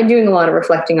yeah, I've been doing a lot of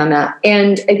reflecting on that.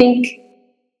 And I think,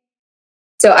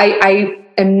 so I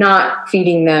am not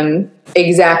feeding them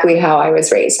exactly how I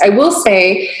was raised. I will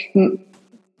say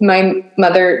my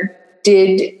mother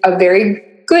did a very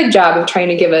good job of trying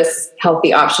to give us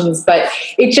healthy options, but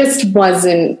it just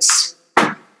wasn't,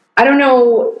 I don't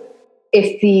know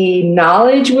if the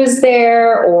knowledge was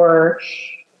there or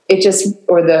it just,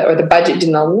 or the budget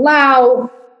didn't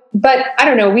allow, but I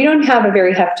don't know. We don't have a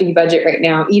very hefty budget right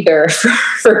now either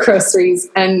for groceries,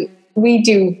 and we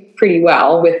do pretty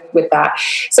well with that.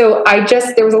 So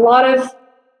there was a lot of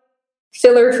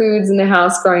filler foods in the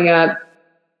house growing up.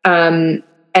 And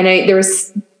there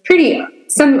was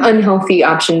some unhealthy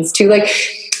options too. Like,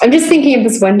 I'm just thinking of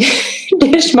this one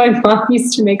dish my mom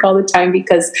used to make all the time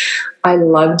because I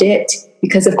loved it.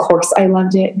 Because of course I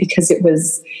loved it, because it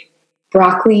was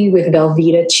broccoli with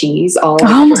Velveeta cheese. Oh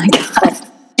my God.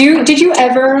 Did you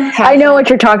ever have I know what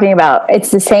you're talking about.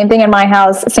 It's the same thing in my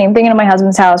house, same thing in my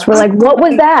husband's house. We're like, what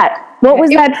was that? What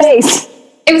was that face?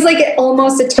 It was like an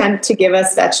almost attempt to give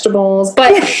us vegetables,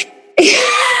 but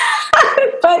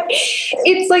but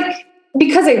it's like,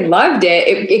 because I loved it,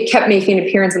 it kept making an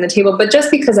appearance on the table, but just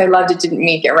because I loved it didn't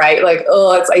make it right. Like,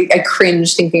 I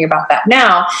cringe thinking about that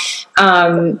now.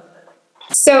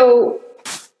 So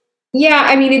yeah,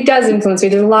 I mean, it does influence me.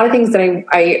 There's a lot of things that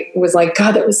I was like,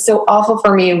 God, that was so awful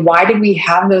for me. And why did we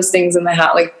have those things in the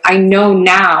house? Like, I know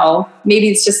now, maybe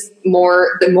it's just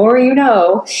the more you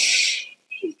know,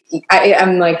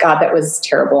 I'm like, God, that was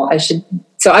terrible.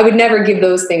 So I would never give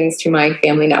those things to my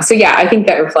family now. So yeah, I think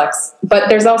that reflects, but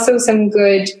there's also some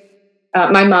good,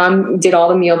 my mom did all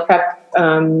the meal prep,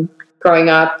 growing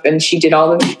up, and she made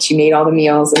all the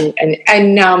meals,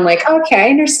 and now I'm like, okay, I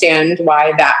understand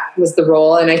why that was the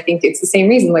role. And I think it's the same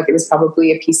reason. Like, it was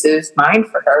probably a peace of mind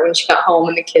for her when she got home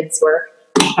and the kids were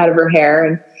out of her hair.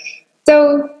 And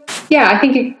so, yeah, I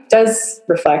think it does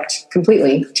reflect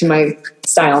completely to my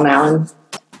style now and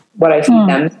what I feed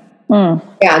them.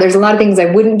 Yeah, there's a lot of things I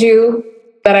wouldn't do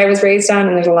that I was raised on,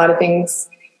 and there's a lot of things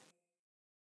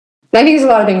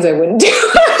I wouldn't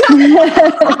do.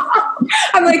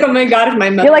 I'm like, oh my God, if my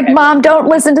mother... You're like, Mom, don't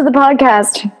listen to the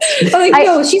podcast. I'm like,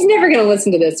 no, she's never going to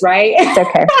listen to this, right? It's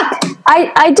okay.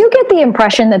 I do get the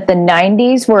impression that the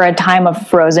 90s were a time of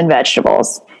frozen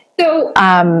vegetables. So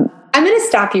I'm going to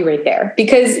stop you right there,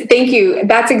 because thank you.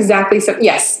 That's exactly so.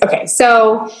 Yes. Okay.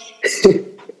 So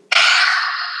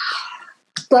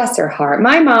bless her heart.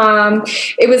 My mom,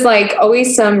 it was like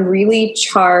always some really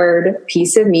charred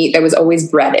piece of meat that was always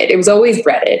breaded. It was always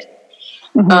breaded.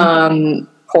 Mm-hmm.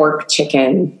 Pork,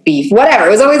 chicken, beef, whatever. It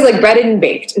was always like breaded and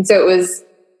baked. And so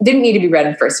didn't need to be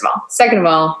breaded, first of all. Second of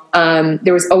all,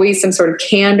 there was always some sort of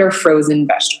canned or frozen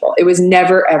vegetable. It was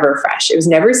never, ever fresh. It was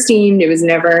never steamed. It was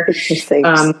never,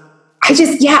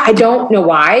 I don't know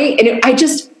why. And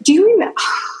do you remember,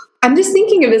 I'm just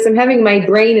thinking of this. My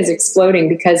brain is exploding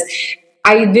because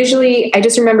I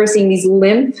just remember seeing these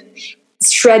limp,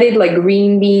 shredded like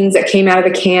green beans that came out of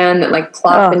the can that like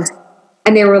plopped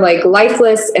and they were like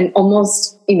lifeless and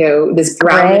almost, this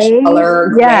brownish color,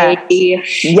 gray.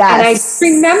 Yes.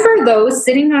 And I remember those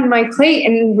sitting on my plate,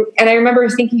 and I remember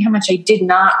thinking how much I did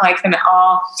not like them at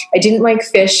all. I didn't like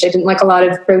fish. I didn't like a lot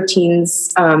of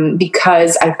proteins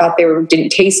because I thought they didn't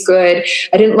taste good.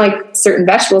 I didn't like certain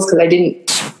vegetables because I didn't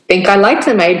think I liked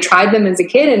them. I had tried them as a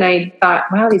kid and I thought,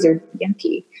 wow, these are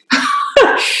yucky.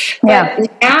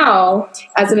 But now,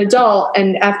 as an adult,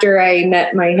 and after I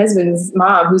met my husband's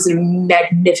mom, who's a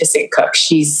magnificent cook,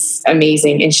 she's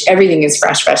amazing, and everything is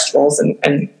fresh vegetables,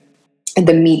 and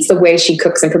the meats, the way she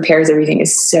cooks and prepares everything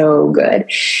is so good.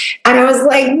 And I was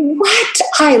like, what?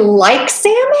 I like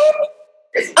salmon?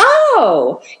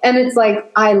 Oh, and it's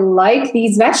like, I like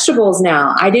these vegetables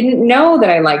now. I didn't know that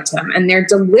I liked them, and they're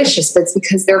delicious. That's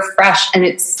because they're fresh, and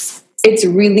it's it's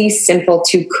really simple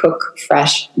to cook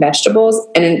fresh vegetables,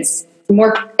 and it's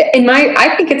more,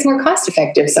 I think it's more cost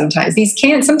effective sometimes.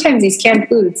 Sometimes these canned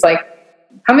foods, like,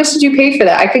 how much did you pay for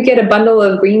that? I could get a bundle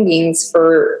of green beans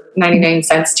for 99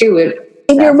 cents too.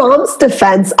 In your mom's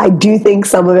defense, I do think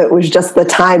some of it was just the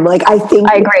time. Like, I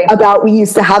agree about, we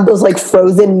used to have those like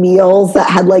frozen meals that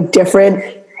had like different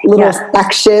little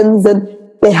sections, and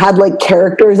they had like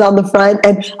characters on the front.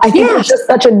 And I think it's just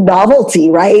such a novelty,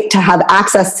 right? To have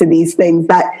access to these things,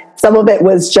 that some of it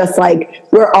was just like,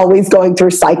 we're always going through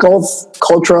cycles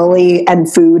culturally,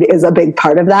 and food is a big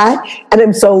part of that. And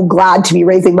I'm so glad to be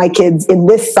raising my kids in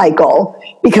this cycle,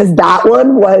 because that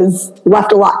one was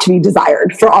left a lot to be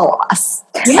desired for all of us.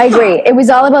 I agree. It was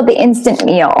all about the instant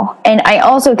meal. And I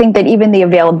also think that even the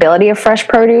availability of fresh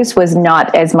produce was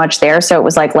not as much there. So it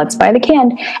was like, let's buy the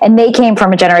canned. And they came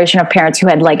from a generation of parents who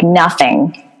had like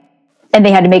nothing, and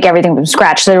they had to make everything from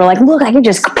scratch. So they were like, look, I can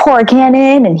just pour a can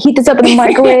in and heat this up in the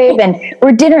microwave and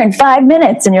we're dinner in 5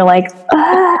 minutes. And you're like,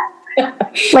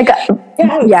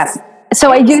 yes. So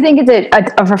I do think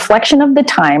it's a reflection of the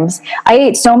times. I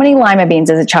ate so many lima beans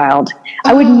as a child.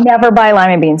 I would never buy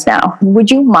lima beans now.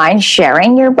 Would you mind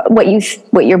sharing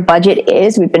what your budget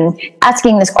is? We've been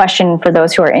asking this question for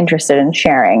those who are interested in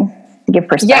sharing, to give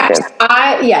perspective.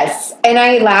 Yes. And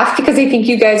I laugh because I think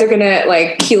you guys are going to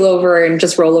like keel over and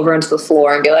just roll over onto the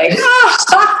floor and be like,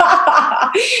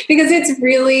 because it's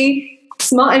really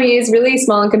small. I mean, it's really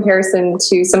small in comparison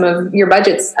to some of your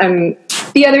budgets.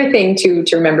 The other thing to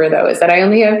remember though, is that I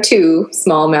only have 2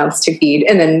 small mouths to feed,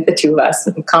 and then the 2 of us,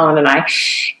 Colin and I,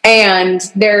 and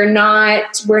we're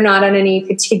not on any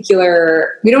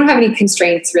particular, we don't have any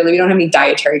constraints really. We don't have any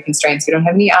dietary constraints. We don't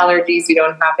have any allergies. We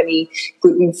don't have any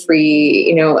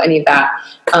gluten-free, any of that.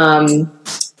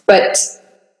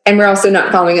 And we're also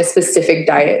not following a specific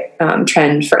diet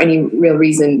trend for any real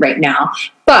reason right now.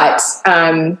 But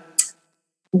I'm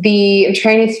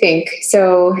trying to think.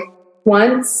 So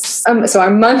once, so our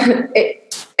month,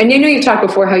 and you've talked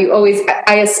before how you always,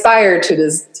 I aspire to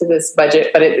this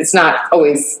budget, but it's not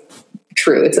always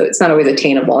true. It's not always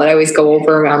attainable. And I always go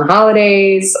over around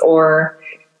holidays or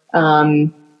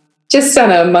just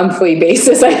on a monthly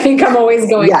basis. I think I'm always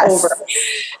going over.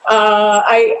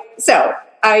 I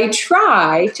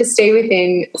try to stay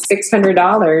within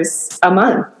 $600 a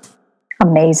month.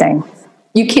 Amazing.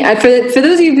 You can't, for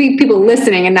those of you people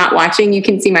listening and not watching, you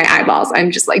can see my eyeballs.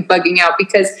 I'm just like bugging out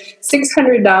because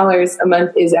 $600 a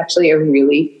month is actually a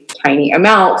really tiny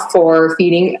amount for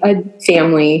feeding a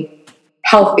family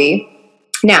healthy.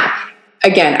 Now,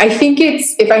 again, I think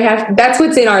that's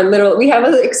what's in our we have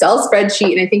an Excel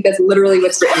spreadsheet, and I think that's literally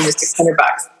what's written in the $600.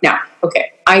 Now,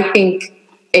 okay, I think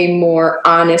a more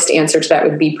honest answer to that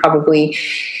would be probably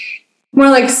more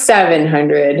like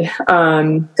 700,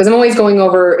 because I'm always going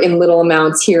over in little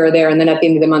amounts here or there, and then at the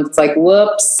end of the month, it's like,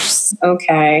 whoops,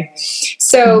 okay.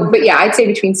 So, but yeah, I'd say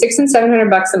between $600 and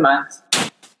 $700 a month.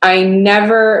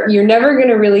 You're never going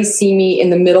to really see me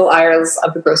in the middle aisles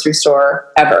of the grocery store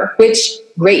ever, which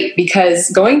great,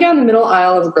 because going down the middle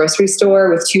aisle of a grocery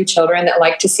store with 2 children that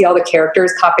like to see all the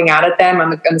characters popping out at them on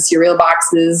the cereal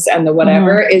boxes and the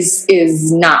whatever is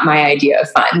not my idea of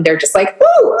fun. They're just like,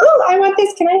 ooh, I want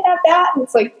this. Can I have that? And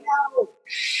it's like,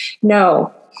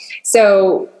 no.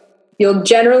 So you'll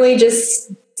generally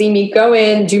just see me go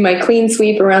in, do my clean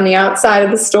sweep around the outside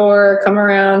of the store, come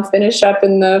around, finish up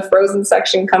in the frozen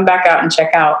section, come back out and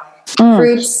check out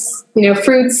fruits.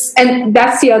 And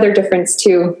that's the other difference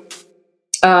too.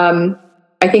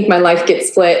 I think my life gets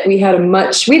split. We had an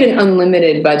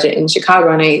unlimited budget in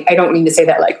Chicago, and I don't mean to say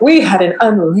that like we had an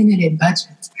unlimited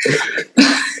budget.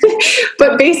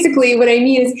 But basically what I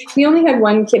mean is we only had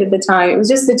 1 kid at the time. It was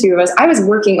just the 2 of us. I was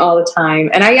working all the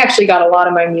time, and I actually got a lot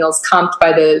of my meals comped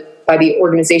by the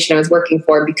organization I was working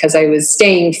for because I was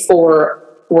staying for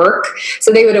work.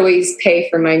 So they would always pay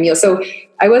for my meal. So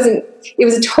it was a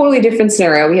totally different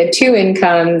scenario. We had 2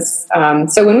 incomes.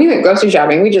 So when we went grocery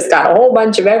shopping, we just got a whole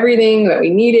bunch of everything that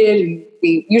we needed.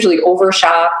 We usually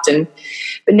overshopped.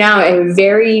 But now I have a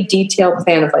very detailed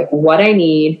plan of like what I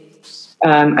need.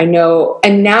 I know.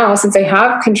 And now since I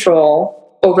have control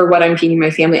over what I'm feeding my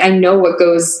family, I know what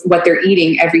they're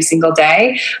eating every single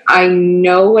day. I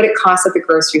know what it costs at the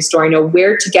grocery store. I know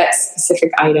where to get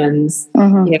specific items.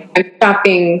 I'm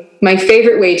shopping. My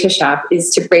favorite way to shop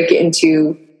is to break it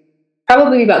into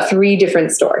probably about 3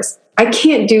 different stores. I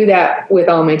can't do that with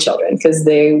all my children because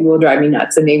they will drive me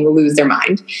nuts and they will lose their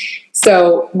mind.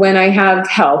 So when I have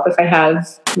help, if I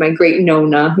have my great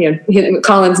Nona,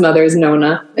 Colin's mother is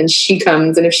Nona, and she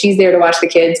comes, and if she's there to watch the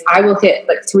kids, I will hit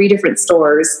like 3 different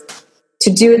stores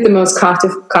to do it the most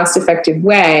cost-effective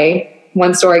way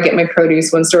one store I get my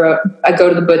produce, one store I go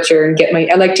to the butcher and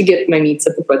I like to get my meats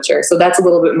at the butcher. So that's a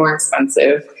little bit more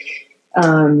expensive.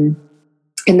 And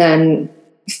then,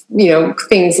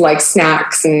 things like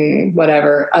snacks and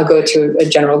whatever, I'll go to a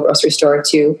general grocery store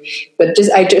too. But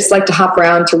I just like to hop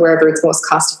around to wherever it's most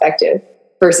cost effective.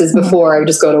 Versus before, I would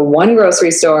just go to one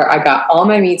grocery store. I got all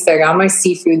my meats there. I got my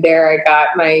seafood there. I got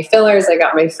my fillers. I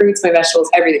got my fruits, my vegetables,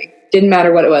 everything. Didn't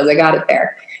matter what it was. I got it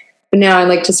there. But now I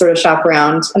like to sort of shop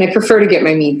around, and I prefer to get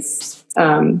my meats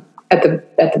at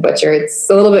the butcher. It's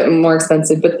a little bit more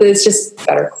expensive, but it's just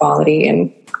better quality,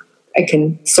 and I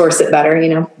can source it better,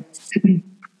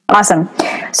 Awesome.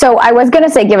 So I was going to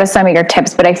say, give us some of your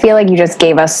tips, but I feel like you just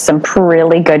gave us some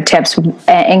really good tips,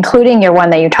 including your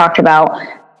one that you talked about,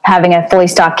 having a fully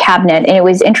stocked cabinet. And it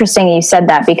was interesting you said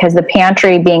that, because the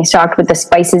pantry being stocked with the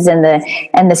spices and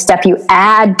the stuff you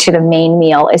add to the main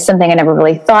meal is something I never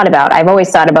really thought about. I've always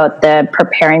thought about the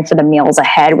preparing for the meals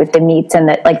ahead with the meats and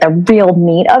the real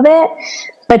meat of it.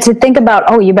 But to think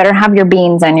about, you better have your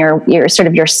beans and your sort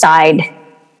of your side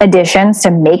additions to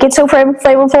make it so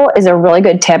flavorful is a really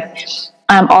good tip.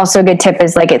 Also a good tip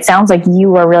is, it sounds like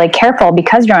you are really careful,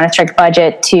 because you're on a strict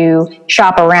budget, to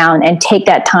shop around and take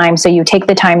that time. So you take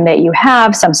the time that you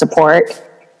have some support,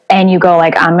 and you go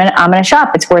I'm gonna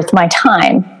shop. It's worth my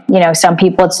time. Some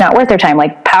people it's not worth their time.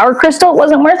 Like Power Crystal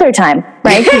wasn't worth her time,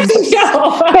 right?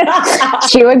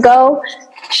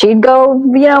 She'd go,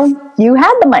 you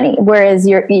had the money, whereas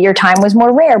your time was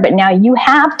more rare, but now you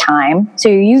have time. So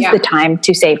you use the time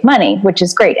to save money, which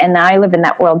is great. And now I live in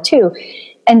that world too.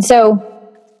 And so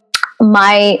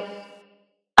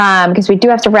because we do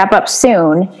have to wrap up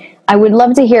soon, I would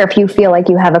love to hear if you feel like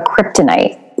you have a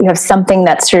kryptonite. You have something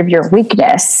that's sort of your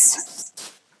weakness.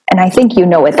 And I think you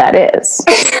know what that is.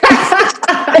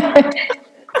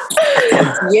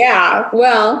 Yeah.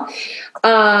 Well,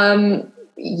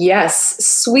 yes,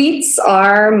 sweets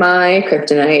are my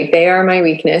kryptonite. They are my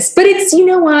weakness. But it's, you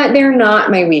know what? They're not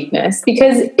my weakness,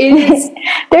 because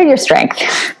they're your strength.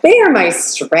 They are my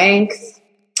strength.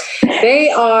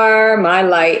 They are my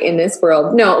light in this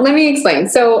world. No, let me explain.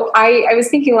 So I was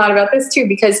thinking a lot about this too,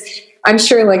 because I'm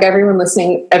sure everyone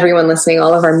listening,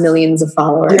 all of our millions of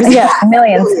followers. Yeah,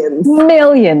 millions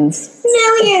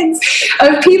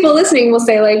of people listening will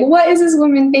say what is this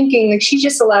woman thinking? She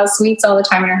just allows sweets all the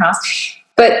time in her house.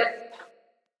 But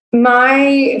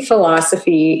my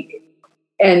philosophy,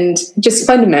 and just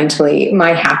fundamentally,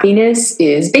 my happiness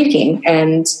is baking.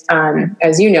 And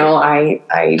as you know,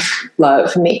 I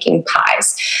love making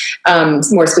pies,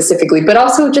 more specifically, but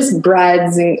also just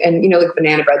breads and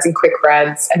banana breads and quick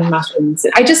breads and muffins.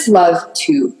 I just love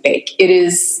to bake. It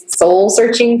is soul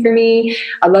searching for me.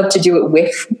 I love to do it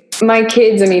with my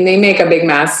kids. I mean, they make a big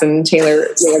mess, and Taylor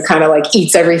kind of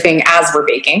eats everything as we're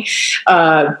baking.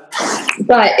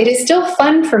 But it is still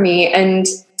fun for me. And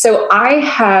so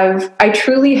I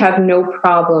truly have no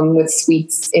problem with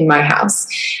sweets in my house.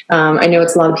 I know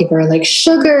it's a lot of people are like,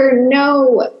 sugar,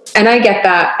 no. And I get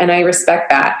that, and I respect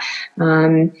that.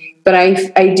 But I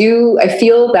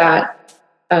feel that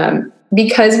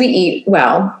because we eat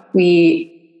well,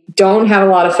 we don't have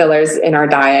a lot of fillers in our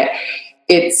diet.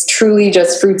 It's truly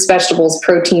just fruits, vegetables,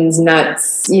 proteins,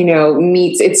 nuts,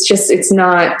 meats. It's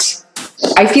not...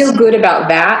 I feel good about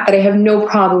that, but I have no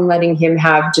problem letting him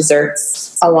have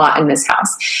desserts a lot in this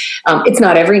house. It's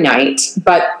not every night,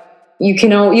 but you can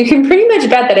pretty much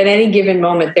bet that at any given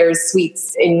moment there's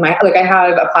sweets in my, I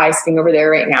have a pie sitting over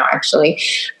there right now, actually.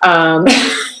 I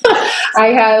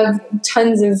have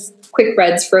tons of quick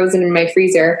breads frozen in my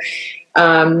freezer.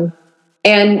 And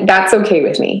that's okay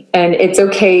with me. And it's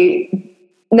okay.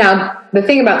 Now, the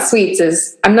thing about sweets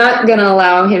is I'm not going to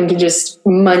allow him to just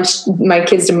my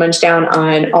kids to munch down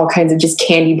on all kinds of just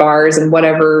candy bars and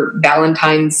whatever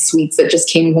Valentine's sweets that just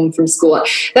came home from school.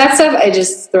 That stuff, I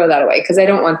just throw that away, because I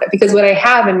don't want that. Because what I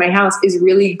have in my house is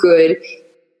really good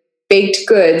baked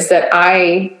goods that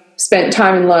I spent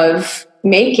time and love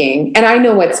making, and I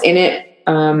know what's in it.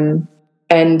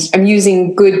 And I'm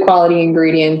using good quality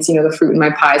ingredients. The fruit in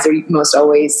my pies are most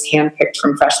always handpicked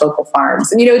from fresh local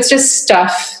farms. And, it's just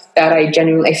stuff that I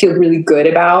feel really good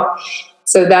about.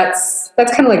 So that's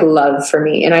kind of like love for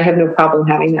me. And I have no problem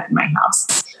having that in my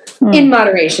house. In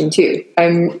moderation too.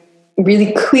 I'm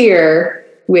really clear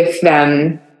with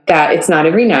them that it's not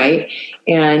every night.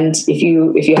 And if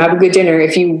you have a good dinner,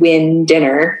 if you win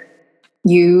dinner,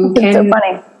 you can... So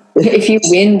funny. If you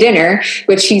win dinner,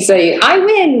 which he's like,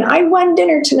 I won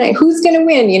dinner tonight. Who's going to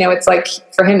win? It's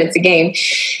for him, it's a game.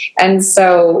 And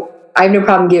so I have no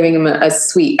problem giving him a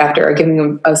sweet or giving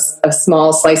him a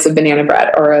small slice of banana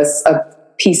bread or a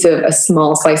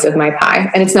small slice of my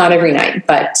pie. And it's not every night,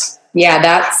 but yeah,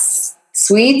 that's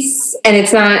sweets. And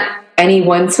it's not any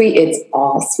one sweet. It's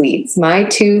all sweets. My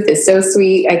tooth is so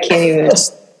sweet. I can't even.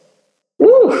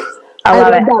 Woo. I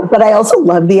love that, but I also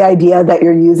love the idea that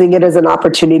you're using it as an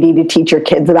opportunity to teach your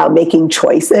kids about making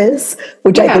choices,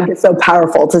 which I think is so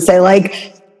powerful, to say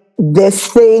like, this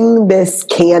thing, this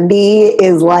candy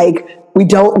is like, we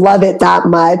don't love it that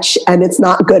much and it's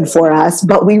not good for us,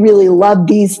 but we really love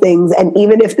these things. And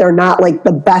even if they're not like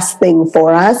the best thing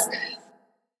for us,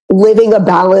 living a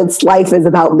balanced life is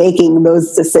about making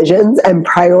those decisions and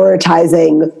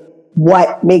prioritizing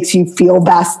what makes you feel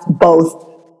best, both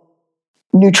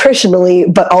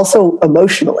nutritionally, but also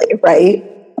emotionally, right?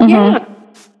 Yeah,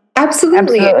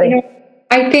 absolutely. You know,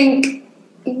 I think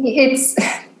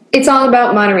it's all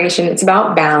about moderation. It's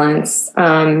about balance.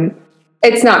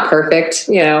 It's not perfect.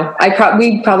 You know,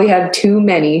 we probably have too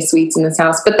many sweets in this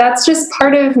house, but that's just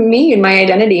part of me and my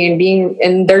identity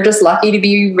and they're just lucky to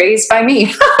be raised by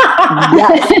me.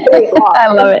 I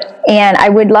love it. And I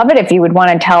would love it if you would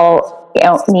want to tell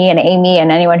me and Amy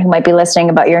and anyone who might be listening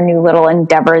about your new little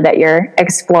endeavor that you're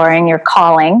exploring, your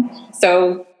calling.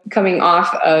 So coming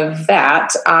off of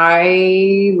that,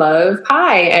 I love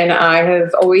pie, and I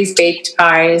have always baked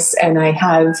pies, and I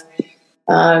have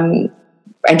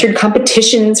entered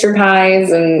competitions for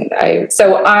pies, and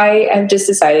so I have just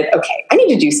decided, okay, I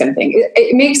need to do something.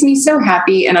 It makes me so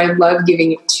happy, and I love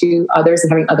giving it to others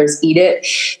and having others eat it.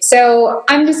 So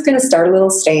I'm just going to start a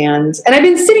little stand, and I've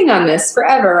been sitting on this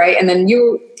forever, right? And then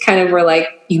you kind of were like,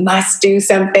 you must do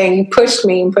something. You pushed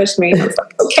me. And I was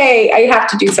like, okay, I have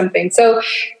to do something. So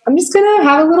I'm just going to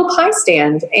have a little pie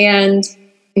stand, and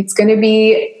it's going to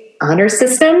be honor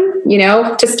system,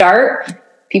 to start.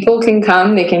 People can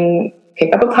come, they can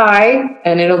pick up a pie,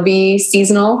 and it'll be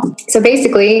seasonal. So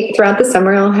basically, throughout the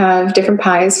summer, I'll have different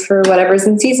pies for whatever's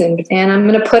in season. And I'm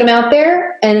going to put them out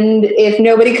there. And if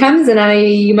nobody comes, then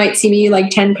you might see me like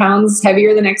 10 pounds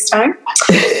heavier the next time.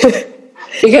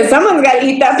 Because someone's got to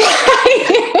eat that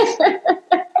pie.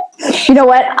 You know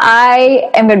what?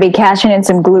 I am going to be cashing in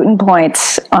some gluten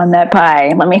points on that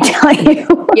pie, let me tell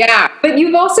you. Yeah, but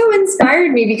you've also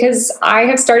inspired me, because I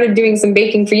have started doing some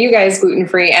baking for you guys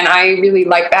gluten-free, and I really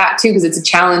like that too, because it's a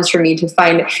challenge for me to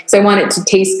find, because I want it to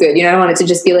taste good. I don't want it to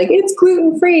just be like, it's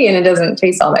gluten-free and it doesn't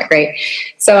taste all that great.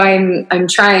 So I'm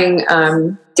trying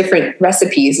different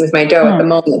recipes with my dough at the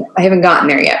moment. I haven't gotten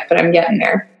there yet, but I'm getting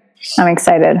there. I'm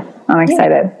excited.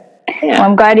 Yeah. Well,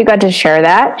 I'm glad you got to share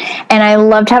that. And I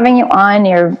loved having you on.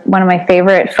 You're one of my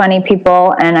favorite funny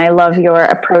people, and I love your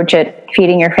approach at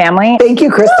feeding your family. Thank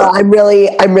you, Crystal. I'm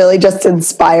really just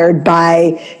inspired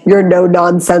by your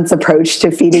no-nonsense approach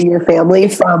to feeding your family,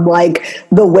 from like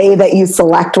the way that you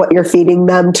select what you're feeding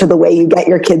them to the way you get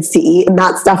your kids to eat. And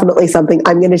that's definitely something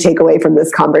I'm going to take away from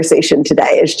this conversation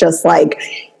today. It's just like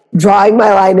drawing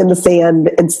my line in the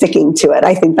sand and sticking to it.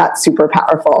 I think that's super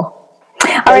powerful.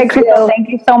 All right, Crystal, thank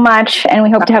you so much. And we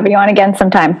hope to have you on again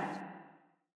sometime.